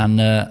 yeah. And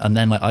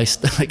then like I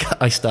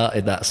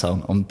started that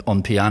song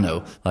on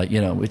piano,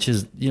 which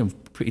is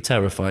pretty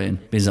terrifying,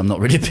 because I'm not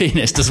really a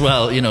pianist as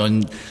well,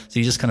 and so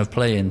you're just kind of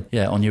playing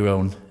on your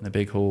own in a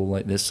big hall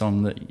like this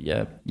song that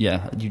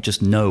you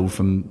just know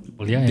from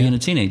being a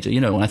teenager,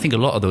 and I think a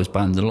lot of those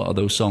bands, a lot of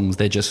those songs,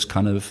 they're just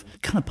kind of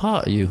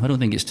part of you. I don't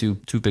think it's too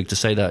big to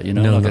say that,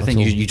 No, like I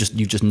think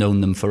you've just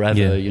known them forever.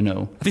 I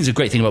think it's a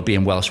great thing about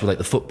being Welsh with like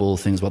the football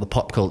things, about the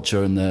pop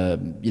culture and the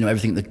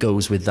everything that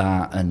goes with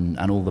that, and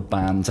all the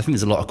bands. I think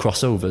there's a lot of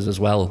crossovers as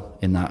well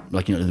in that,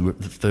 like the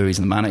Furries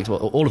and the Manics,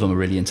 all of them are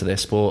really into their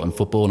sport and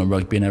football and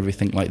rugby and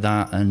everything like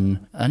that,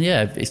 and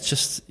it's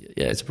just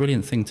it's a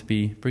brilliant thing to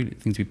be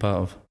part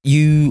of.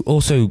 You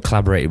also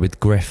collaborated with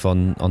Griff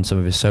on some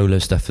of his solo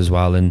stuff as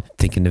well, and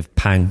thinking of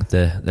Pang,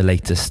 the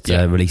latest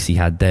release he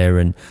had there,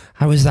 and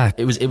how was that?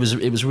 It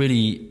was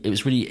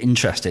really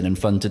interesting and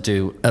fun to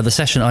do. The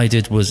session I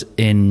did was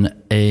in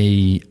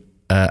a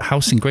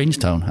house in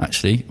Grangetown,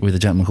 actually, with a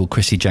gentleman called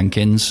Chrissy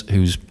Jenkins,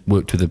 who's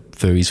worked with the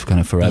Furries for kind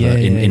of forever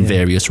in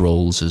various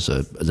roles as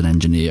an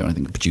engineer, I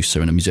think a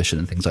producer and a musician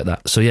and things like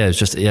that. So it was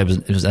just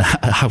it was a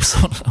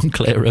house on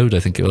Clare Road, I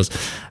think it was,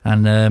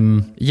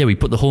 and we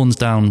put the horns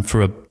down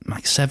for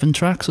like 7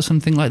 tracks or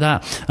something like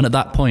that. And at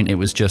that point, it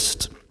was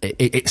just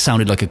it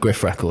sounded like a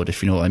Griff record,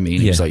 if you know what I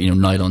mean. It was like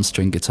nylon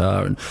string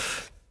guitar and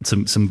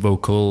some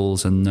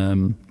vocals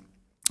and.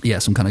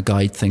 Some kind of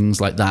guide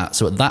things like that.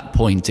 So at that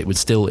point, it was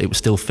still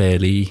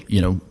fairly,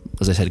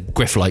 as I said,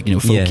 Griff-like,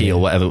 folky or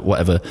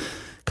whatever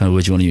kind of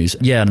word you want to use.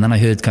 Yeah, and then I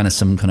heard kind of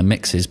some kind of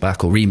mixes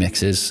back or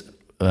remixes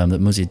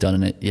that Muzzy had done,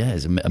 and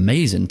it's an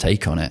amazing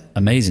take on it,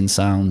 amazing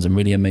sounds and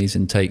really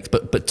amazing takes,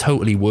 but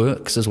totally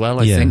works as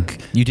well. I think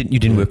you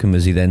didn't work with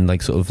Muzzy then,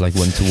 like sort of like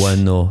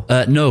 1-to-1 or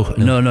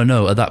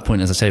no. At that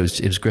point, as I say,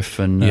 it was Griff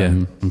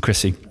and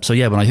Chrissy. So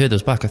when I heard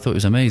those back, I thought it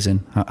was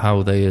amazing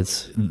how they had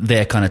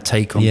their kind of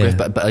take on Griff.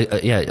 But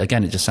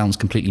again, it just sounds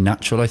completely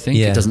natural. I think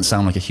it doesn't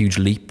sound like a huge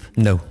leap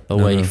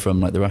away from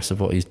like the rest of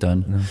what he's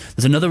done. No.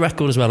 There's another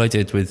record as well I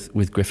did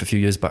with Griff a few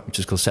years back, which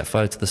is called Set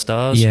Fire to the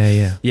Stars.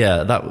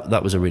 That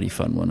was a really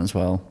fun one as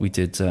well. We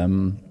did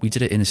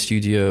it in a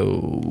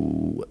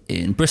studio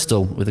in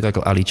Bristol with a guy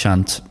called Ali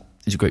Chant.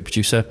 He's a great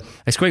producer.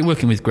 It's great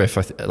working with Griff.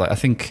 I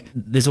think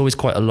there's always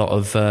quite a lot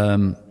of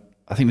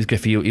I think with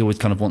Griff, he always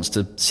kind of wants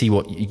to see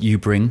what you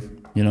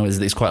bring You know,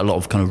 there's quite a lot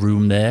of kind of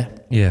room there.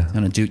 Yeah.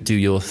 Kind of do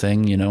your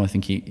thing, you know. I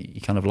think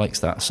he kind of likes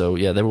that. So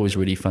yeah, they're always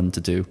really fun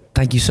to do.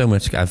 Thank you so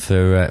much, Gav,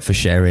 for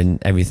sharing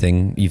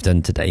everything you've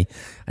done today.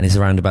 And it's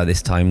around about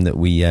this time that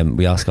we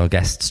ask our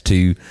guests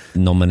to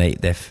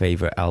nominate their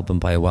favourite album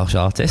by a Welsh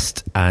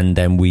artist, and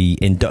then we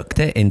induct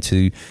it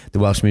into the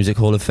Welsh Music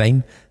Hall of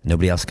Fame.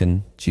 Nobody else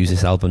can choose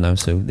this album now,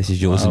 so this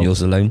is yours and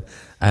yours alone.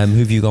 Who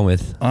have you gone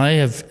with? I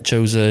have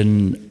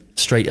chosen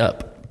Straight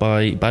Up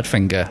by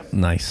Badfinger.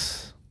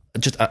 Nice.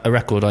 Just a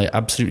record I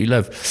absolutely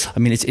love. I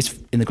mean, it's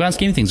in the grand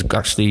scheme of things,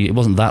 actually, it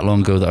wasn't that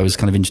long ago that I was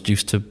kind of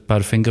introduced to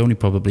Badfinger, only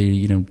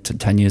probably,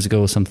 10 years ago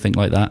or something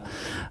like that.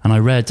 And I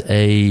read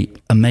a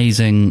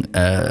amazing,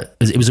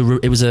 it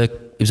was a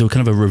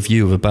kind of a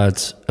review of a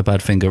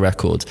Badfinger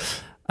record.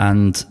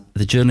 And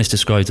the journalist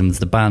described them as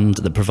the band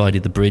that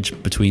provided the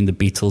bridge between the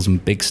Beatles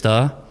and Big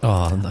Star.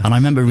 Oh, nice. And I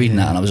remember reading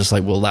that and I was just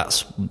like, well,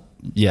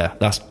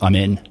 I'm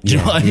in. Do you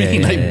know what I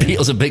mean?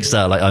 Beatles are Big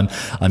Star. Like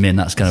I'm in.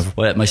 That's kind of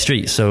right up my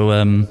street. So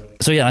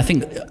yeah, I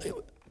think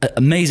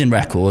amazing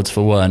records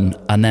for one,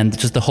 and then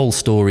just the whole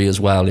story as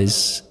well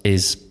is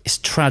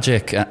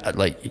tragic.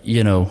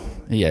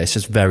 It's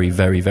just very,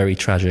 very, very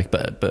tragic,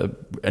 but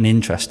an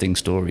interesting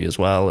story as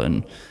well.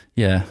 And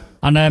yeah.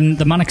 And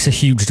the Manics are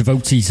huge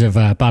devotees of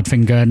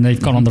Badfinger, and they've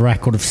gone on the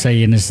record of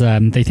saying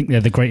they think they're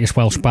the greatest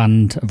Welsh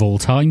band of all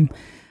time.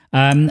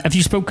 Have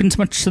you spoken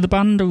much to the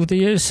band over the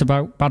years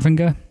about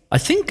Badfinger? I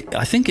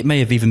think it may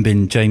have even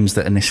been James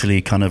that initially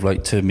kind of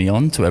like turned me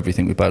on to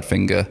everything with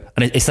Badfinger,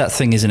 and it's that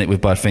thing, isn't it, with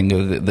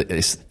Badfinger? That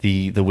it's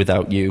the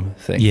Without You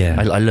thing. Yeah,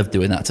 I love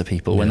doing that to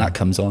people when that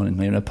comes on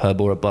in a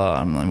pub or a bar.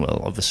 I'm like,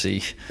 well,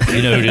 obviously,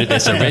 who did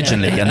this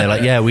originally? And they're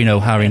like, yeah, we know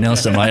Harry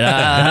Nilsson. Like,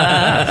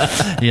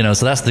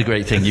 so that's the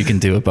great thing you can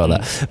do about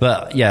that.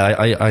 But yeah,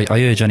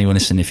 I urge anyone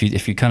listening,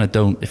 if you kind of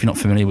if you're not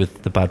familiar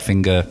with the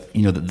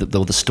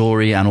Badfinger, the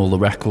story and all the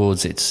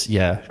records, it's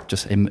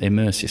just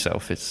immerse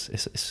yourself. It's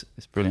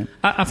brilliant.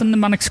 Haven't the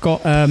Manics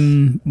got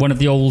one of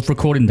the old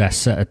recording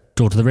desks at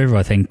Door to the River,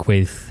 I think,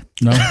 with...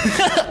 No?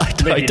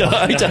 I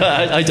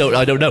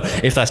don't know.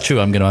 If that's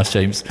true, I'm going to ask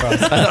James.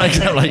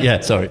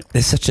 Sorry.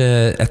 There's such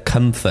a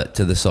comfort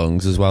to the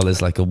songs, as well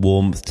as like a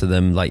warmth to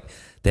them. Like,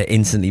 they're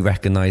instantly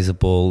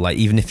recognizable. Like,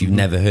 even if you've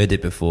never heard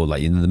it before,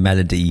 like, the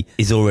melody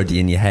is already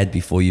in your head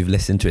before you've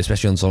listened to it,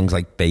 especially on songs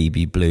like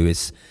Baby Blue.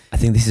 I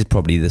think this is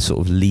probably the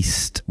sort of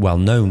least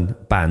well-known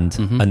band,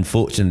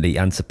 unfortunately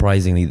and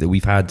surprisingly, that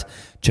we've had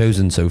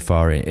chosen so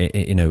far, on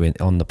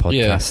the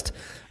podcast.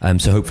 Yeah.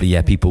 So hopefully,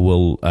 people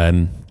will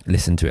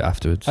listen to it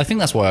afterwards. I think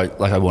that's why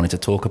I wanted to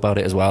talk about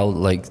it as well.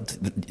 Like,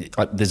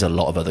 there's a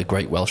lot of other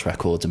great Welsh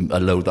records, and a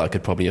load that I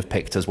could probably have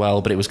picked as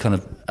well. But it was kind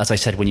of, as I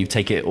said, when you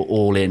take it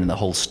all in and the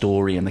whole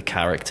story and the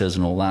characters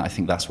and all that, I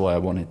think that's why I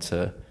wanted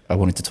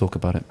to talk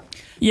about it.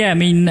 Yeah, I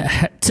mean,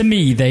 to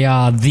me, they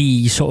are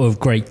the sort of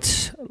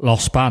great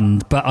lost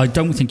band, but I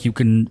don't think you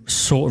can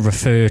sort of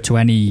refer to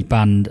any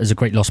band as a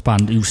great lost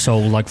band who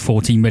sold like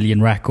 14 million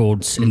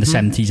records in the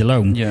 70s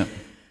alone. Yeah.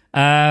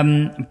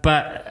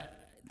 But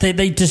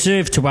they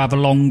deserve to have a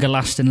longer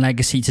lasting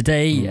legacy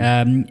today.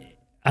 And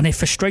it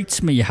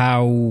frustrates me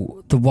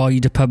how the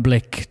wider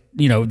public,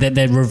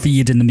 they're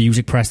revered in the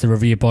music press, they're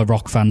revered by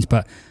rock fans,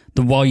 but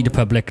the wider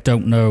public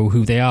don't know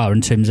who they are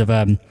in terms of...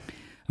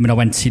 I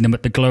went to see them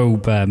at the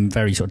Globe,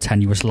 very sort of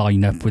tenuous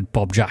lineup with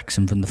Bob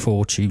Jackson from the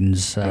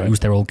Fortunes, who's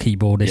their old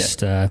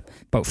keyboardist,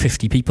 about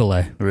 50 people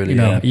there. Really?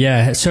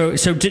 Yeah. So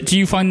do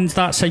you find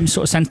that same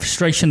sort of sense of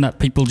frustration that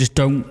people just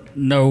don't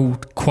know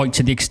quite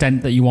to the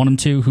extent that you want them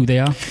to who they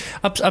are?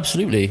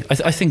 Absolutely.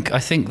 I think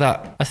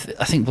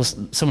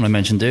someone I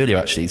mentioned earlier,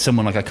 actually,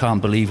 someone like, I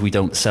can't believe we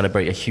don't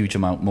celebrate a huge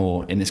amount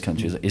more in this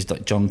country is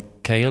like John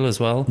Cale as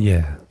well.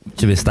 Yeah.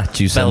 To be a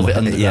statue somewhere.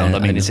 Velvet Underground. I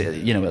mean,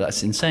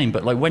 that's insane.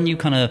 But like, when you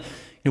kind of...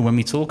 when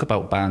we talk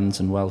about bands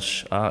and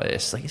Welsh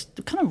artists, like, it's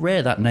kind of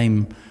rare that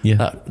name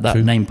that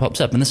name pops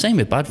up. And the same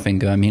with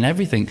Badfinger. I mean,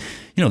 everything,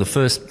 the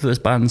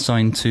first band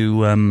signed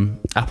to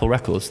Apple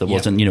Records that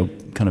wasn't,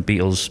 kind of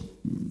Beatles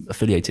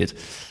affiliated.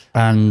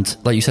 And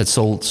like you said,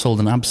 sold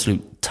an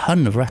absolute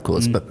ton of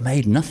records, but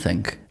made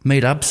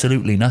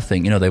absolutely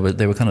nothing. They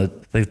were kind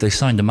of, they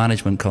signed a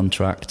management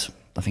contract,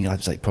 I think I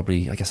was like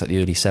probably, I guess, like the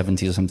early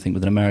 70s or something,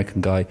 with an American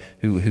guy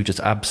who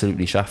just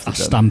absolutely shafted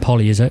them. Stan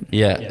Polly, is it?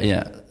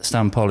 Yeah.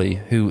 Stan Polly,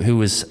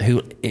 who is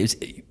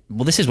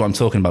well, this is what I'm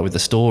talking about with the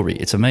story.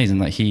 It's amazing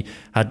that he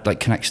had like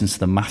connections to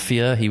the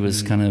mafia. He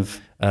was kind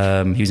of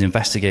he was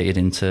investigated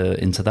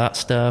into that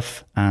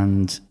stuff,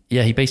 and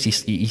he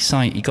basically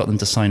he got them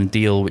to sign a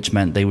deal which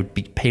meant they would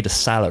be paid a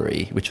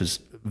salary, which was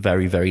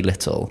very, very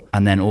little,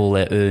 and then all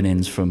their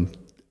earnings from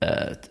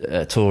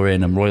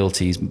touring and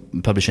royalties,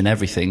 publishing,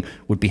 everything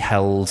would be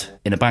held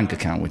in a bank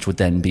account, which would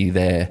then be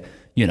their,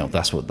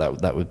 that's what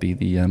that would be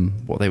the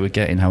what they were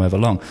getting however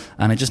long,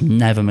 and it just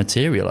never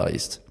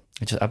materialized.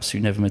 It just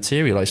absolutely never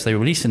materialised. So they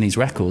were releasing these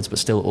records, but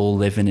still all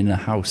living in a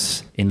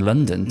house in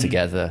London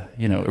together.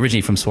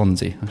 Originally from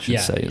Swansea, I should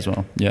say as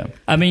well. Yeah.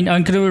 I mean,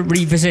 I'm going to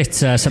revisit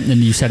something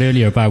you said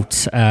earlier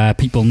about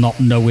people not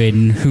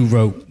knowing who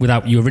wrote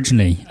Without You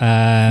originally.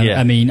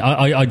 I mean,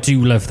 I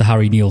do love the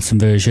Harry Nilsson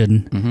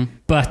version,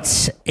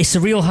 But it's a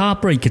real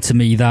heartbreaker to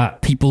me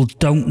that people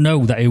don't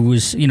know that it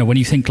was, when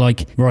you think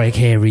like Mariah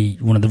Carey,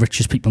 one of the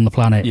richest people on the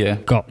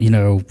planet, got,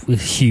 a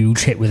huge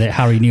hit with it.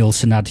 Harry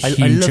Nilsson had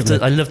huge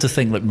I love to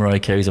think that Mariah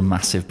Carey's a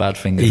massive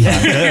Badfinger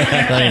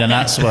fan. And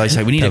that's why I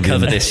say we need a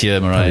cover this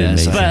year, Mariah.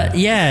 But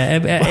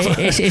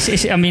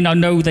I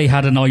know they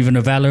had an Ivor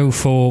Novello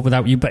for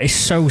Without You, but it's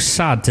so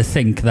sad to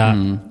think that,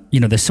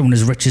 there's someone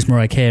as rich as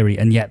Mariah Carey,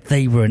 and yet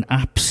they were in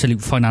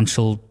absolute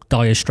financial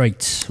dire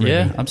straits. Really.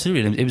 Yeah,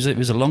 absolutely. It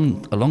was a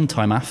long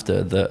time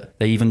after that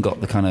they even got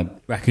the kind of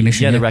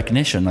recognition. Yeah, the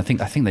recognition. I think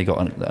they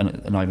got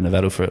an Ivor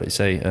Novello for it.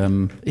 So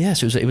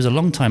it was a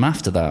long time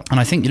after that. And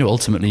I think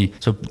ultimately,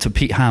 so to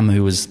Pete Ham,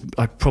 who was,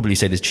 I'd probably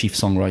say, the chief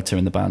songwriter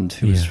in the band,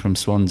 who was from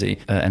Swansea,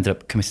 ended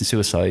up committing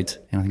suicide.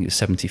 I think it was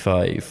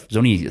 75. It was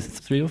only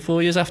 3 or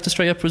 4 years after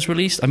Straight Up was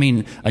released. I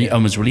mean,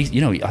 and was released.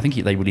 I think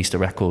they released a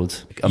record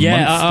a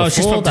month I was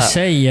just about to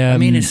say.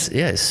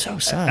 It's so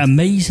sad.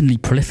 Amazingly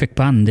prolific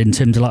band in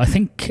terms of I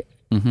think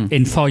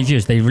in 5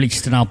 years they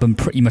released an album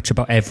pretty much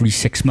about every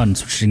 6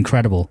 months, which is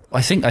incredible.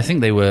 I think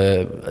they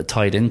were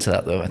tied into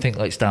that though. I think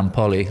like Stan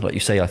Polly, like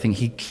you say, I think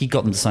he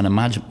got them to sign a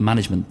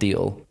management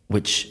deal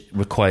which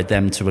required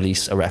them to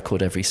release a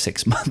record every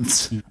 6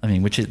 months. I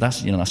mean,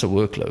 that's a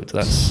workload.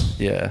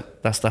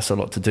 That's a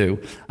lot to do.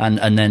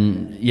 And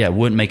then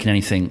weren't making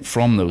anything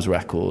from those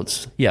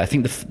records. Yeah, I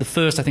think the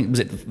first, was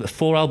it the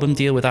 4-album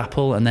deal with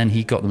Apple, and then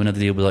he got them another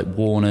deal with like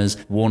Warner's.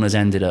 Warner's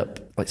ended up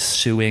like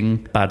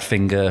suing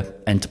Badfinger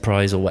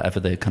Enterprise or whatever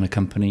the kind of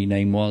company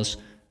name was.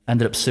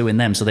 Ended up suing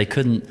them, so they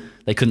couldn't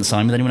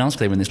sign with anyone else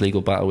because they were in this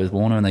legal battle with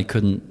Warner, and they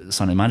couldn't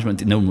sign a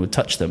management. No one would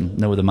touch them.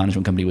 No other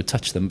management company would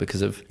touch them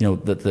because of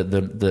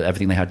the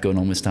everything they had going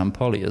on with Stan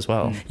Polly as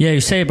well. Yeah,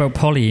 you say about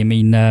Polly. I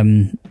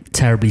mean,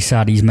 terribly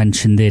sad. He's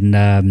mentioned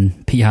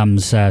in Pete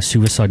Ham's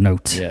suicide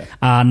note,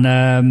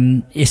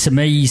 and it's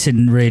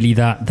amazing, really,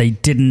 that they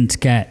didn't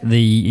get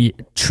the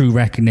true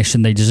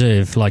recognition they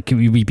deserve. Like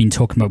we've been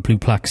talking about Blue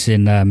Plaques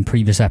in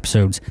previous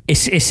episodes.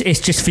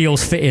 It just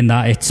feels fitting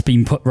that it's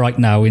been put right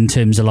now in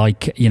terms of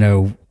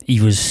he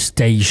was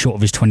days short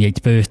of his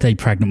 28th birthday,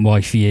 pregnant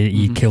wife.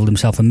 He killed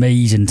himself.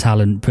 Amazing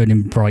talent,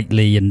 burning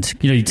brightly. And,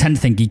 you tend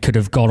to think he could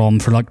have got on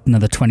for like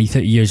another 20,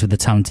 30 years with the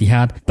talent he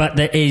had. But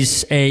there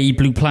is a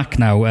blue plaque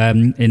now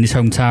in his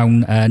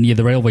hometown near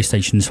the railway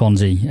station in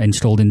Swansea,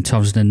 installed in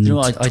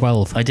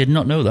 2012. I did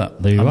not know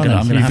that. There you I'm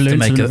going to have to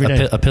make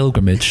a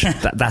pilgrimage.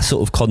 that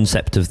sort of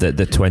concept of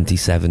the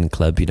 27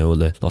 Club,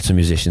 lots of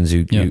musicians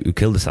who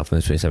killed themselves when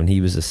they were 27,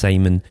 he was the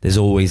same. And there's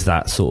always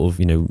that sort of,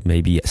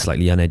 maybe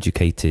slightly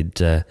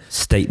uneducated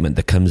statement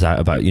that comes out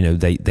about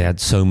they had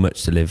so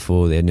much to live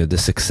for, the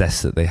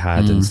success that they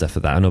had and stuff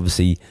like that, and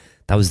obviously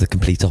that was the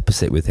complete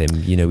opposite with him.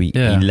 He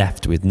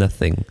left with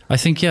nothing. I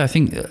think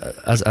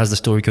as the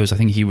story goes, I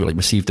think he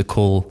received a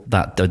call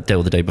that day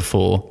or the day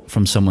before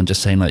from someone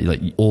just saying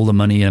like all the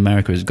money in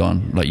America is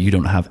gone, like you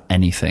don't have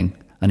anything.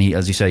 And he,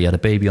 as you say, he had a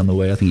baby on the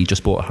way. I think he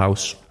just bought a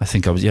house. I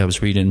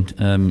was reading.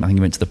 I think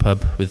he went to the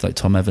pub with like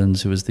Tom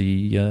Evans, who was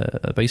the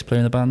bass player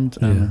in the band.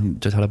 He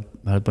just had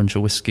a bunch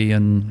of whiskey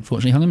and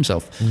unfortunately hung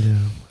himself. Yeah.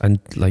 And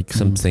like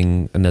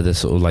another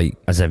sort of like,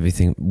 as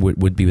everything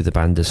would be with the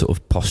band, a sort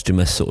of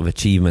posthumous sort of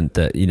achievement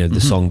that the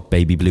song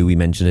Baby Blue we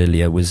mentioned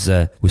earlier was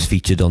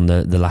featured on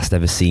the last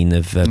ever scene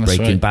of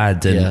Breaking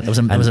Bad. And,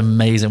 that was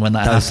amazing when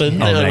that happened.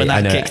 When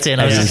that kicked in,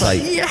 I was just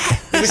like, yeah.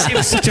 It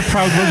was such a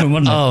proud moment,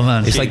 wasn't it? Oh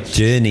man, it's like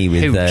Journey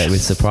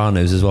with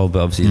Sopranos as well,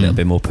 but obviously a little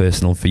bit more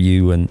personal for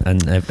you and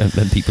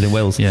people in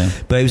Wales. Yeah.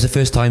 But it was the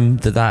first time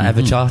that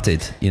ever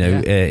charted,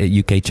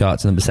 UK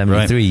charts, number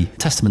 73. Right.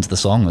 Testament to the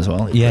song as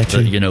well. Yeah,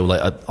 true.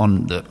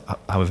 On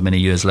however many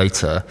years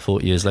later,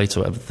 40 years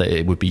later, whatever,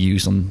 it would be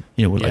used on,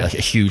 like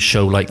a huge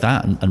show like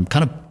that, and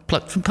kind of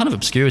plucked from kind of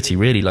obscurity,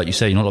 really. Like you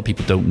say, a lot of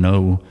people don't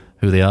know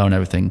who they are and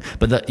everything,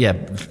 but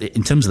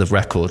in terms of the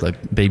record,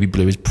 like Baby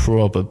Blue is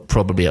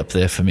probably up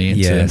there for me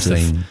in terms of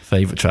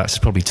favourite tracks. It's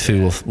probably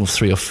 2 or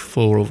 3 or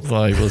 4 or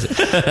 5. Was it?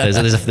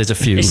 There's a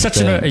few. It's such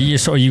a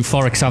sort of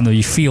euphoric sound though.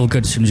 You feel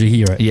good as soon as you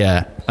hear it.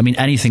 Yeah, I mean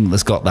anything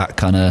that's got that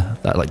kind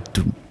of that like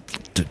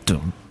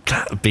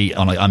beat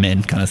on, like I'm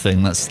in kind of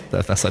thing. That's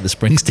like the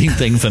Springsteen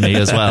thing for me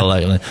as well.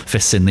 Like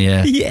fists in the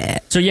air. Yeah.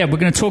 So we're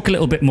going to talk a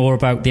little bit more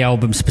about the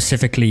album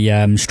specifically,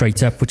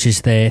 Straight Up, which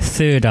is their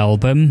 3rd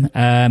album.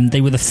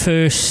 They were the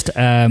first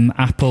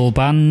Apple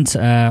band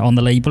on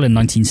the label in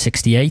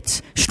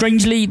 1968.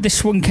 Strangely,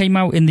 this one came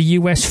out in the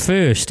US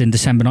first in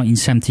December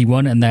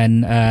 1971, and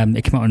then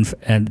it came out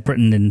in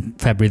Britain in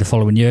February the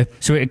following year.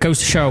 So it goes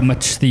to show how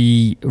much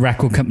the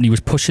record company was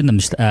pushing them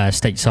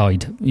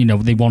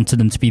stateside. They wanted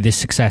them to be this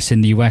success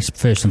in the US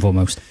first and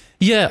foremost.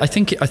 Yeah, I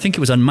think it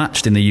was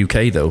unmatched in the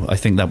UK though. I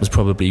think that was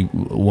probably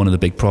one of the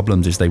big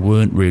problems, is they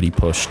weren't really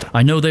pushed.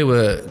 I know they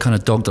were kind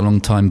of dogged a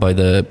long time by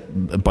the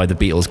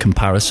Beatles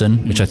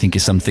comparison, which I think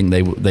is something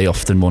they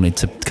often wanted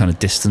to kind of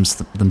distance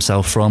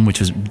themselves from,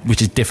 which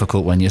is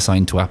difficult when you're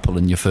signed to Apple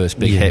and your first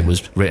big hit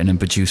was written and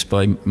produced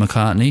by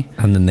McCartney.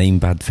 And the name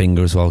Badfinger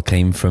as well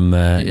came from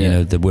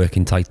the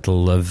working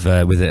title of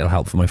With It'll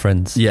Help for My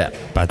Friends. Yeah,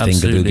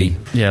 Badfinger Boogie.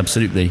 Yeah,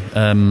 absolutely.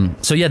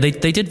 So yeah,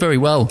 they did very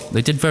well.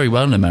 They did very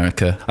well in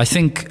America. I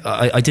think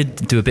I did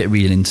do a bit of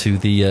reading into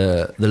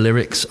the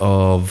lyrics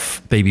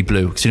of Baby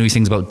Blue, because he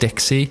sings about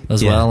Dixie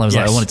as well. I was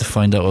like, I wanted to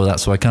find out all that,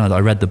 so I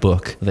read the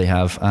book they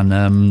have,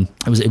 and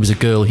it was a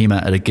girl he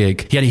met at a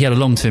gig. He had a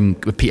long-term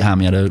with Pete Ham.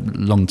 He had a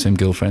long-term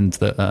girlfriend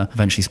that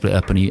eventually split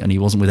up, and he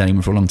wasn't with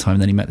anyone for a long time.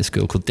 And then he met this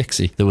girl called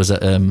Dixie that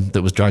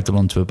was dragged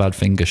along to a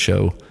Badfinger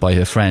show by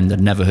her friend,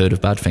 and never heard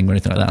of Badfinger or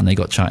anything like that. And they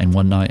got chatting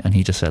one night, and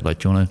he just said, like,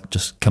 do you want to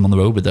just come on the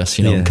road with us,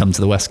 and come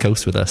to the West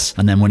Coast with us?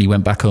 And then when he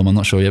went back home, I'm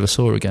not sure he ever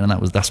saw her again. And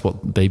that's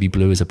what Baby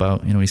Blue is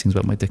about. He sings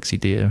about my Dixie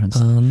dear. And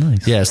oh,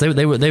 nice. Yeah, so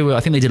they were. I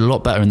think they did a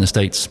lot better in the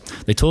States.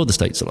 They toured the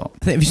States a lot.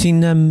 Have you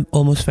seen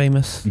Almost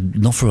Famous?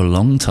 Not for a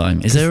long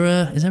time. Is there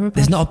a?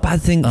 There's not a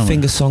bad thing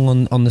finger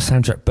song on the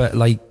soundtrack, but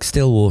like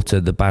Stillwater,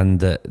 the band,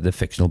 the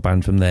fictional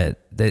band from there.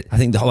 I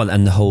think the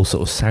whole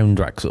sort of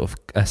soundtrack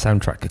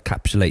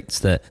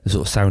encapsulates the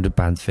sort of sound of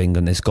Badfinger,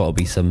 and there's got to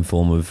be some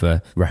form of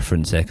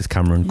reference there, because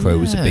Cameron Crowe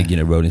was a big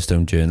Rolling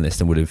Stone journalist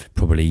and would have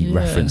probably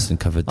referenced and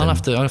covered them. I'll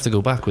have to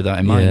go back with that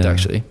in mind,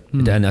 actually.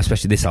 And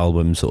especially this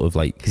album, sort of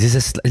like, because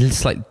there's a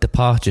slight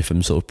departure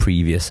from sort of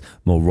previous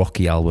more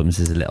rocky albums.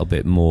 There's a little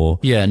bit more.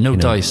 Yeah, No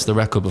Dice, the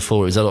record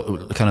before, is a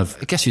lot, kind of,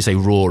 I guess you say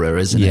rawer,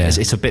 isn't it?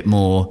 It's a bit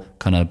more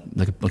kind of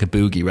like a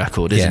boogie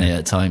record, isn't it,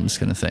 at times,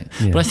 kind of thing.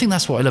 But I think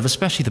that's what I love,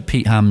 especially the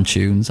Pete Ham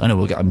tunes. I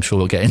know I'm sure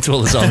we'll get into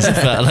all the songs,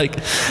 but like,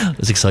 I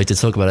was excited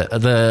to talk about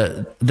it.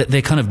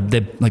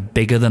 They're like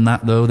bigger than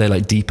that though. They're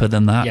like deeper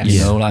than that.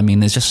 Yes. I mean,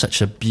 there's just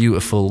such a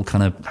beautiful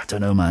kind of, I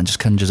don't know, man, just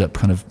conjures up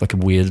kind of like a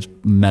weird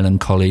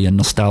melancholy and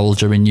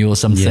nostalgia in you or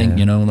something.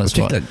 That's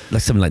what,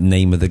 like something like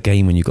Name of the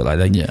Game, when you got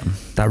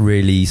that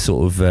really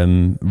sort of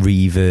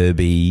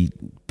reverby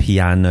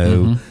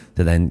piano.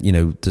 That then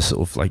the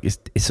sort of like it's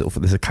sort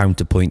of, there's a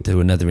counterpoint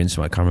to another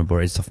instrument. I can't remember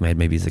what it's off my head.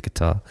 Maybe it's the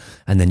guitar,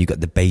 and then you got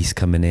the bass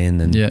coming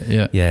in, and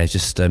it's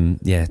just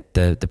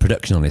the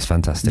production on it is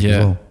fantastic as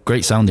well.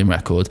 Great sounding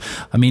record.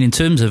 I mean, in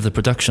terms of the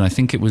production, I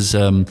think it was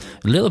a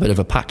little bit of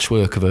a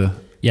patchwork of a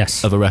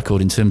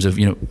record in terms of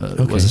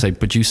what was I say,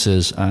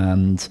 producers,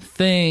 and I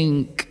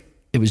think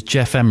it was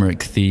Jeff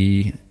Emmerich.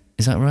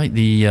 Is that right?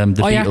 The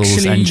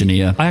Beatles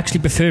engineer. I actually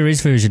prefer his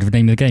version of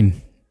Name of the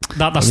Game.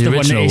 That's the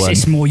one.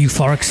 It's more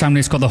euphoric sound.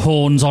 It's got the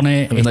horns on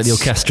it. I mean, like the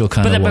orchestral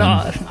kind of one.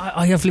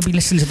 I have been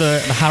listening to the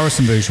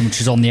Harrison version,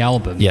 which is on the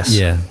album. Yes.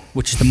 Yeah.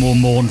 Which is the more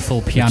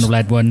mournful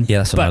piano-led one. Yeah,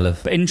 that's what I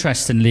love. But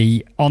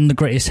interestingly, on the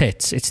Greatest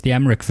Hits, it's the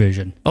Emmerich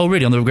version. Oh,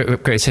 really? On the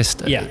Greatest Hits?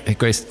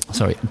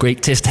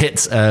 Greatest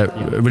Hits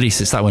release,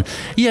 it's that one.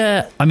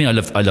 Yeah. I mean, I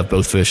love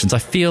both versions. I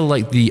feel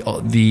like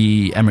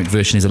the Emmerich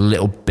version is a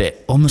little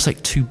bit almost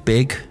like too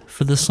big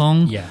for the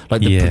song. You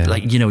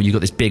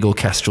got this big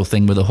orchestral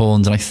thing with the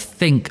horns, and I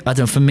think, I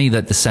don't know, for me,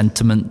 that the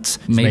sentiment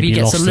maybe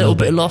gets a little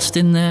bit lost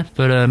in there.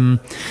 But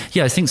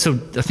I think so.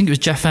 I think it was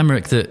Jeff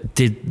Emmerich that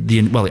did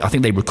I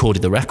think they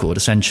recorded the record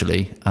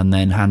essentially and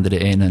then handed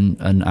it in,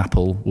 and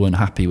Apple weren't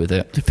happy with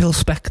it. Did Phil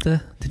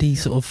Spector? Did he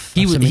sort of?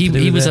 He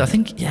was. I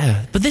think.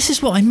 Yeah. But this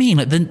is what I mean.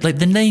 Like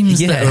the names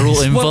that are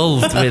all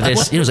involved with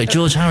this. It was like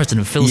George Harrison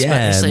and Phil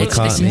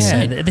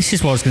Spector. This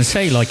is what I was going to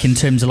say. Like, in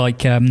terms of like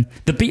the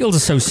Beatles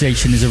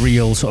Association is a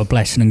real sort of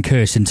blessing and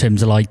curse, in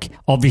terms of like,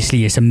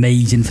 obviously it's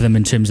amazing for them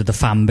in terms of the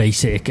fan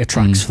base it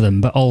attracts for them,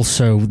 but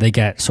also they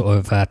get sort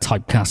of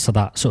typecast to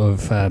that sort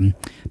of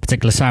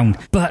particular sound.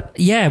 But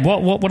yeah,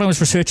 what I was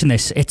researching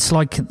this, it's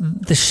like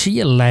the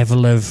sheer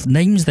level of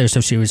names they're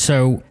associated with.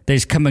 So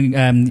there's Come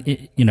and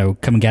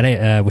Get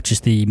It, which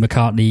is the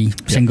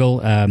McCartney single.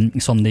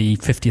 It's on the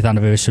 50th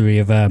anniversary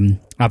of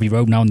Abbey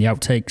Road now, in the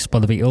outtakes by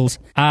the Beatles.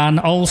 And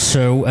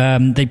also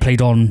they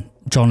played on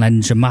John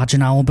Lennon's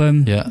Imagine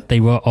album. Yeah. They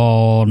were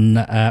on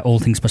All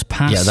Things Must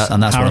Pass. Yeah,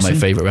 that's one of my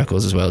favourite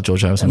records as well,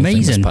 George Harrison.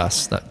 Amazing. All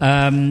Things Must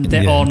Pass.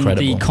 They're on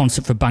incredible. The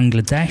concert for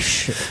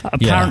Bangladesh.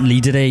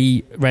 Apparently did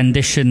a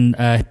rendition,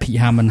 Pete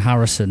Ham and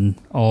Harrison,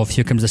 of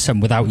Here Comes the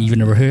Sun without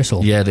even a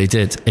rehearsal. Yeah, they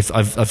did.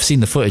 I've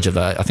seen the footage of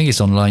that. I think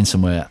it's online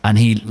somewhere. And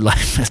he, like,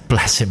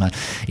 bless him, man,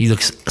 he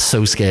looks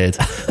so scared.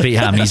 Pete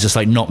Ham, he's just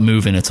like not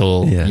moving at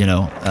all.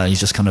 Yeah.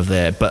 He's just kind of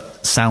there,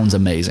 but sounds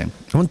amazing.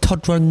 I want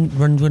Todd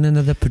Rundgren,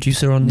 another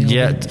producer on the album.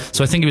 Yeah,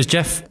 so I think it was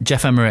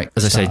Jeff Emmerich,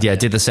 as I said,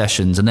 did the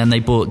sessions, and then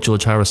they brought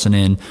George Harrison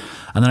in,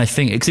 and then I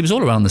think, because it was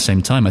all around the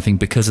same time, I think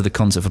because of the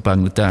concert for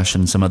Bangladesh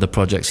and some other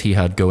projects he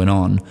had going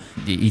on,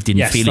 he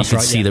didn't feel he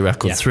could see the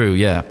record through,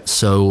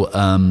 So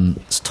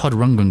Todd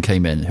Rundgren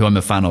came in, who I'm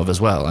a fan of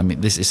as well. I mean,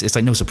 it's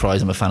like no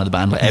surprise I'm a fan of the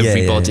band, like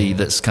everybody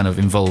that's kind of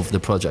involved with the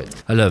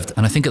project, I loved.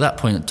 And I think at that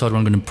point, Todd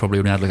Rundgren probably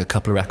only had like a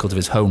couple of records of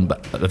his own,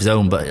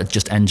 but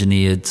just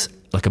engineered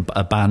like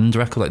a band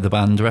record, like the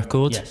band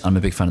record. Yes. I'm a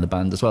big fan of the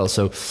band as well.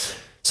 So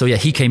So yeah,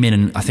 he came in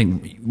and I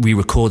think we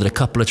recorded a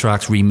couple of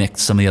tracks, remixed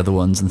some of the other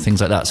ones and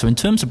things like that. So in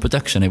terms of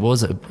production, it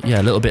was a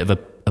little bit of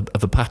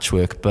a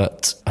patchwork,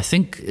 but I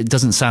think it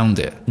doesn't sound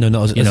it. No,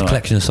 not as a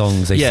collection of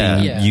songs. They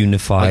seem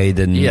unified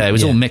and it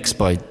was all mixed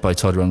by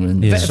Todd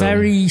Rundgren. Yeah.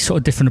 Very sort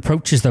of different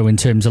approaches though, in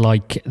terms of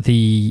like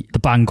the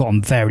band got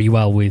on very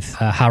well with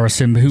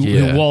Harrison,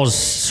 who was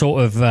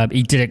sort of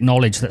he did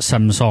acknowledge that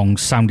some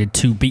songs sounded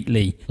too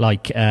Beatley.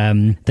 Like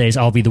there's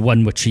I'll Be the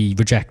One, which he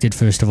rejected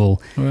first of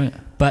all. Right.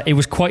 But it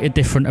was quite a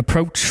different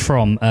approach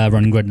from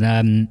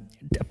Rundgren.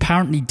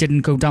 Apparently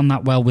didn't go down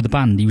that well with the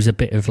band. He was a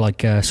bit of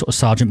like a sort of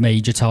Sergeant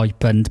Major type,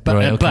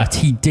 but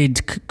he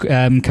did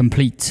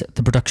complete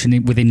the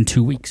production within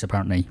 2 weeks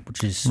apparently,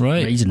 which is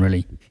amazing,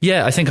 really.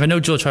 Yeah, I know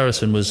George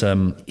Harrison was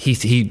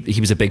he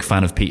was a big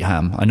fan of Pete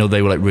Ham. I know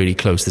they were like really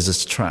close. There's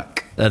a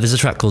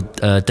track called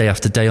Day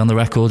After Day on the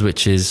record,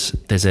 which is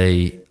there's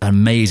an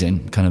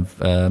amazing kind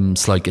of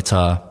slide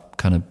guitar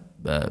kind of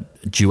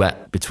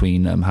duet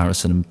between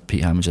Harrison and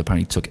Pete Ham, which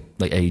apparently took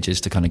like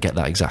ages to kind of get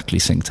that exactly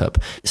synced up.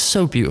 It's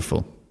so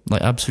beautiful,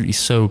 like absolutely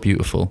so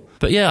beautiful.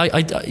 But yeah,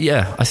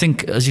 I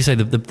think, as you say,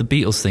 the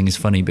Beatles thing is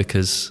funny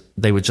because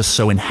they were just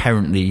so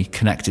inherently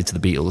connected to the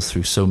Beatles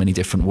through so many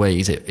different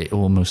ways. It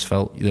almost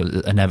felt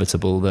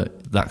inevitable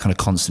that kind of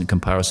constant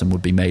comparison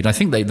would be made. I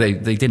think they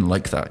didn't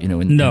like that,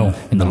 in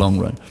the long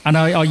run.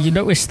 And you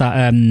noticed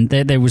that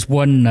there was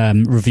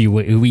one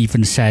reviewer who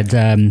even said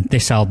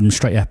this album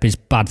straight up is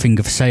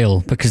Badfinger for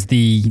Sale because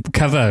the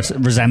cover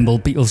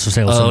resembled Beatles for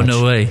Sale. Oh,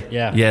 no way!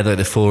 Yeah,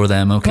 the four of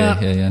them.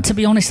 Okay, but, to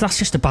be honest, that's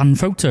just a band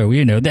photo.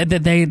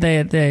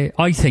 They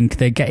I think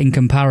they're getting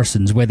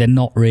comparisons where they're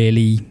not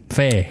really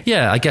fair.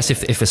 Yeah, I guess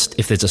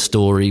if there's a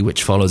story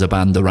which follows a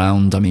band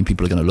around, I mean,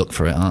 people are going to look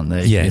for it, aren't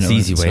they? Yeah, it's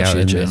easy way out.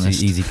 It's an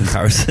easy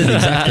comparison.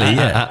 Exactly.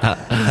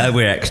 Yeah,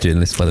 we're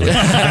ex-journalists, by the way.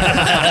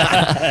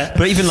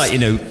 But even like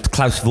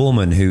Klaus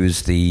Vormann,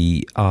 who's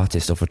the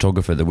artist or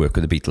photographer that worked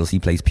with the Beatles, he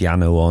plays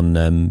piano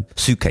on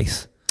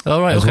Suitcase.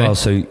 Oh, right, as okay. well.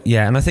 So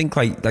yeah, and I think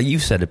like you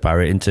said it,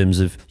 Barrett, in terms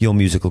of your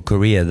musical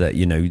career, that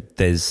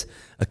there's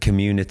a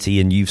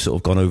community and you've sort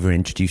of gone over and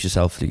introduced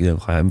yourself to,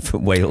 hi, I'm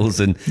from Wales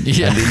and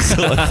these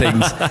sort of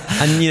things.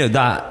 And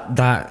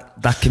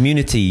that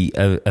community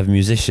of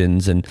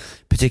musicians, and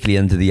particularly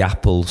under the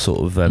Apple sort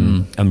of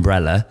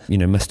umbrella,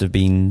 must have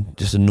been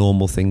just a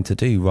normal thing to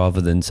do rather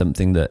than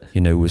something that,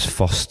 was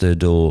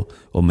fostered or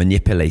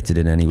manipulated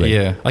in any way.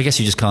 Yeah, I guess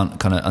you just can't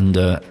kind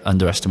of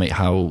underestimate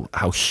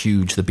how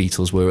huge the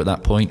Beatles were at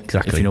that point.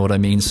 Exactly. If you know what I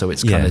mean. So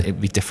it's kind of, it'd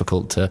be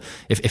difficult to,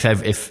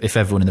 if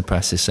everyone in the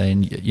press is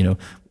saying,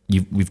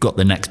 we've got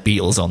the next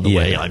Beatles on the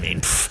way. I mean,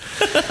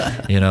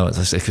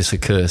 it's a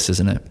curse,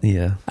 isn't it?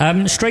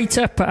 Yeah. Straight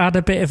Up had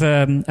a bit of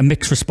a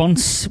mixed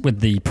response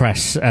with the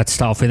press to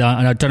start off with,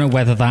 and I don't know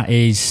whether that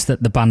is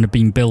that the band had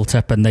been built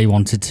up and they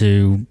wanted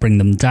to bring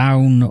them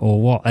down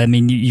or what. I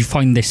mean, you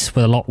find this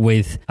with a lot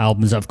with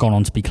albums that have gone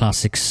on to be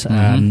classics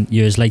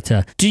years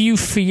later. Do you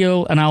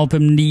feel an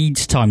album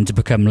needs time to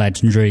become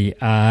legendary?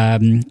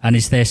 And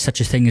is there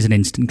such a thing as an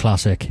instant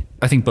classic?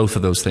 I think both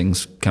of those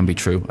things can be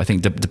true. I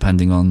think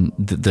depending on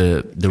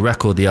the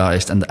record, the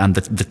artist, and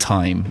the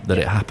time that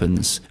it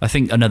happens. I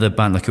think another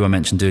band like who I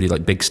mentioned earlier,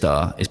 like Big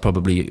Star, is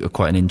probably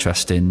quite an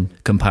interesting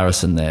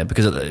comparison there,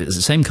 because it's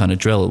the same kind of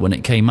drill. When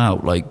it came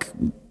out, like,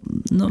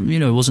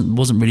 it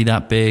wasn't really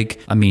that big.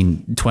 I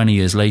mean, 20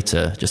 years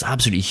later, just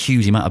absolutely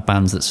huge amount of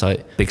bands that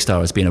cite Big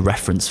Star as being a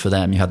reference for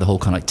them. You had the whole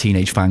kind of like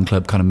Teenage Fan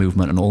Club kind of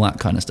movement and all that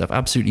kind of stuff.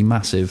 Absolutely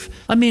massive.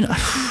 I mean,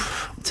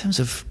 in terms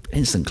of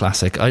instant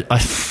classic, I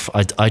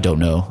don't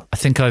know. I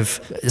think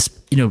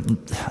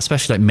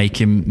especially like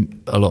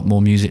making a lot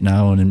more music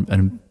now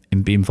and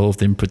be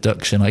involved in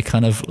production, I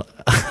kind of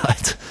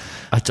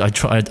I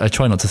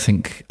try not to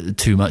think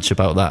too much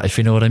about that, if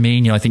you know what I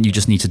mean. I think you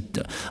just need to,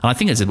 and I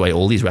think it's the way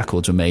all these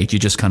records were made. You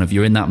just kind of,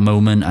 you're in that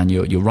moment and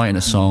you're writing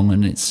a song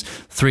and it's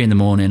 3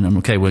 a.m. and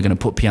okay, we're going to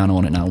put piano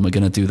on it now and we're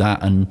going to do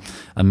that, and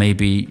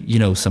maybe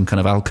some kind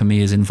of alchemy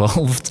is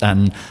involved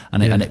and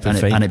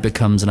it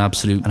becomes an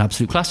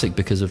absolute classic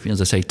because of, as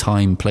I say,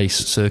 time, place,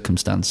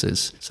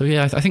 circumstances. So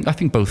yeah, I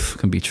think both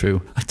can be true.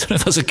 I don't know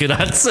if that's a good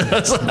answer.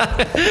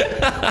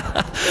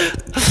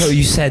 So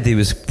you said it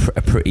was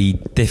a pretty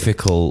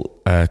difficult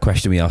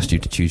question we asked you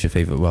to choose your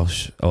favourite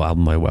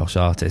album by a Welsh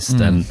artist.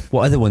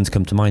 What other ones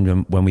come to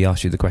mind when we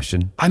asked you the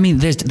question? I mean,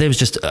 there was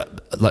just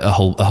like a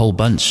whole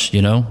bunch.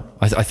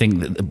 I think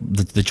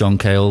the John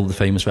Cale, the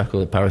famous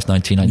record, Paris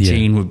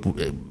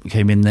 1919,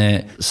 came in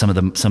there. Some of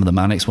the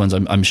Mannix ones.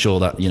 I'm sure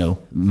that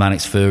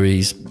Mannix,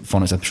 Furries,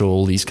 Phonics. I'm sure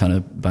all these kind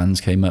of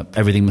bands came up.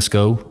 Everything Must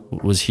Go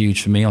was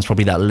huge for me. I was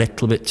probably that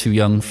little bit too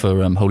young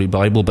for Holy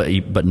Bible,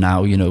 but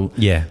now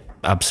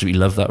absolutely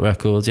love that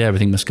record. Yeah,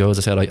 Everything Must Go. As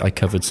I said, I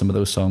covered some of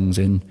those songs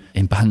in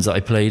bands that I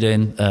played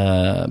in.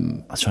 I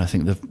was trying to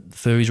think, the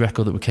Furries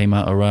record that came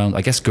out around,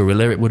 I guess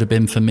Gorilla it would have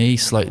been for me,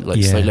 slightly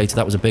later.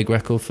 That was a big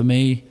record for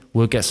me.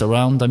 Word Gets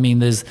Around. I mean,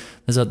 there's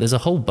a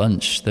whole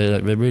bunch.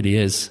 There really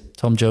is.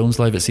 Tom Jones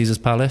live at Caesar's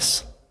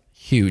Palace,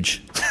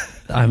 huge.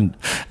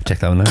 Check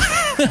that one out.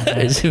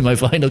 It's in my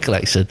vinyl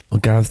collection. Well,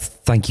 Gav,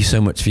 thank you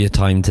so much for your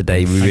time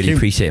today. We really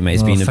appreciate it, mate.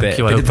 It's been a bit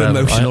of an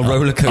emotional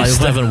roller coaster. I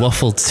hope I haven't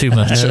waffled too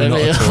much. No,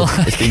 not at all.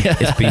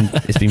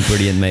 It's been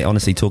brilliant, mate.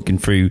 Honestly, talking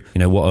through,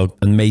 what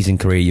an amazing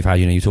career you've had.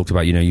 You talked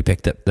about, you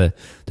picked up the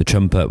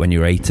trumpet when you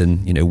were 8,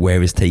 and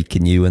where it's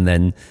taken you, and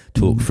then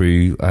talk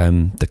through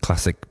the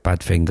classic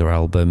Badfinger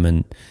album,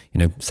 and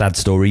sad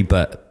story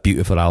but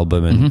beautiful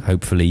album, and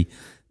hopefully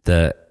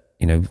the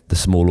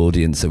small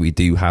audience that we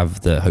do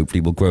have, that hopefully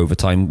will grow over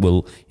time,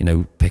 will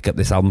pick up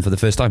this album for the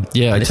first time.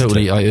 Yeah,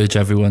 I urge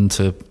everyone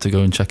to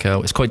go and check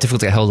out. It's quite difficult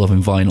to get hold of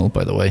in vinyl,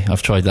 by the way.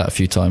 I've tried that a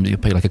few times. You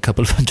pay like a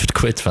couple of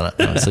 £100 for that.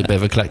 It's a bit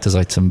of a collector's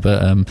item,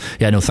 but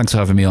thanks for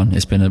having me on.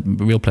 It's been a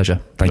real pleasure.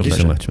 Thank you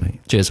so much, mate.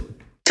 Cheers.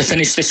 To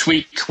finish this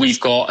week, we've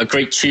got a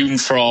great tune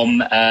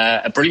from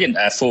a brilliant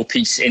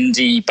 4-piece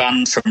indie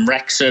band from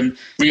Wrexham.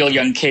 Real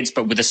young kids,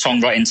 but with a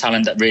songwriting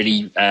talent that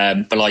really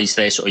belies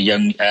their sort of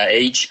young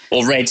age.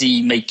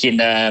 Already making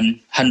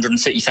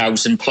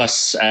 130,000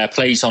 plus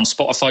plays on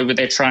Spotify with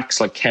their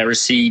tracks like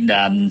Kerosene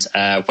and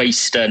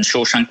Waste and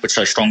Shawshank, which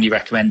I strongly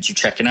recommend you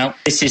checking out.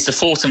 This is the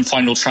 4th and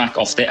final track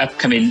off their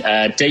upcoming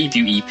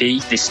debut EP,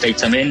 This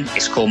State I'm In.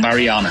 It's called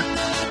Mariana.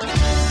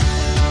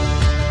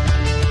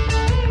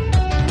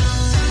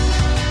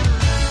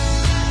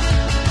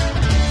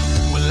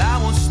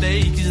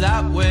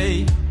 That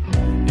way,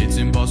 it's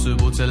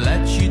impossible to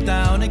let you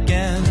down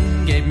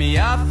again. Gave me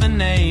half a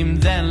name,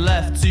 then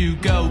left to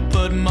go.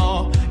 Put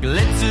more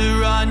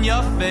glitter on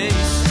your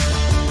face.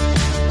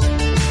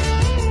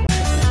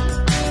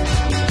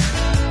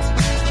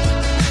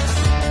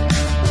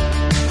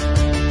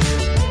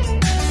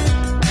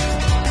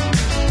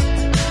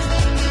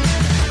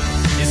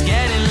 It's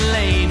getting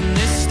late in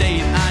this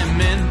state I'm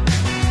in.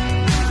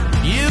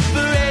 You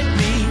berate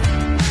me,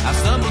 I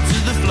stumble to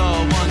the floor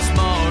once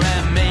more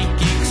and make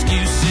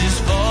excuses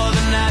for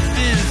the night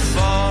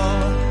before.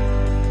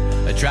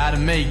 I try to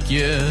make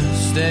you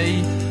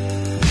stay,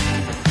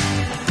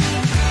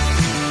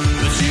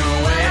 but you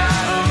were way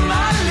out of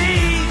my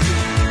league.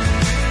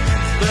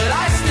 But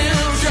I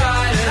still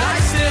tried and I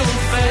still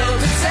failed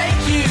to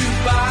take you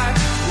back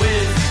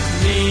with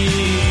me.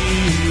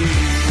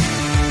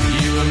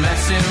 You were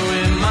messing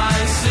with my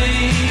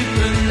sleep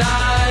and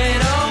I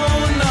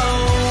don't know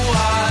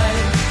why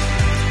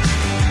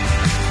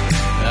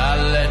I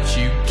let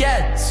you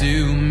get to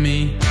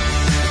me.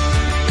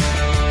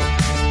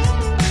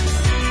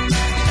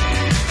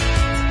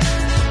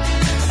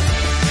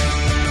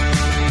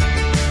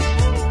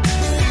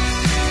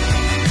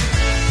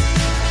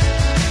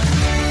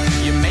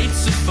 Your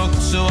mates are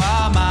fucked, so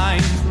are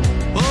mine.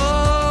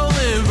 Oh,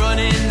 we're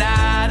running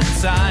out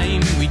of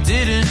time. We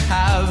didn't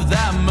have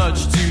that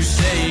much to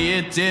say,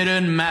 it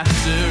didn't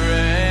matter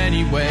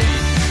anyway.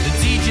 The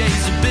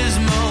DJ's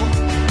abysmal.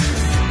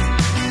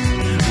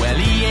 Well,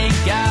 he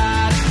ain't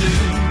got a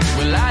clue.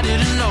 Well, I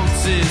didn't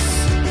notice,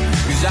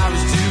 'cause I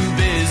was too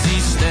busy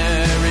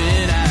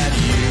staring at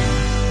you.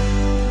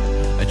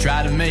 I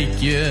tried to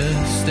make you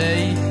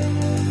stay,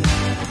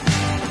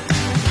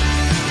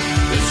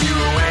 but you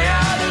were way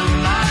out of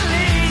my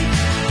league.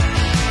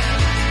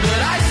 But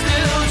I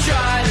still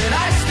tried and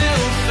I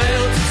still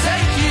failed to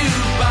take you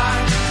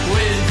back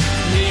with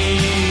me.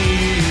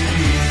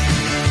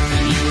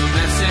 And you were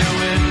messing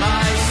with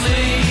my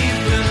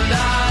sleep and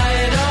I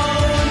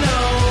don't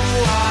know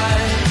why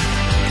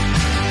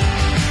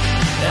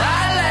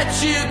I let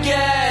you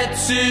get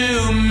to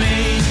me.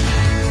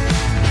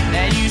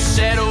 And you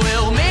said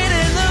we'll meet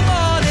in the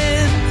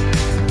morning,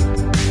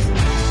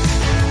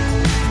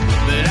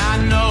 but I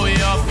know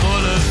you're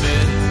full of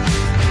it.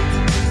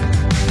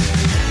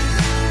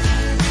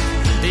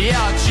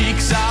 Your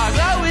cheeks are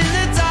glowing.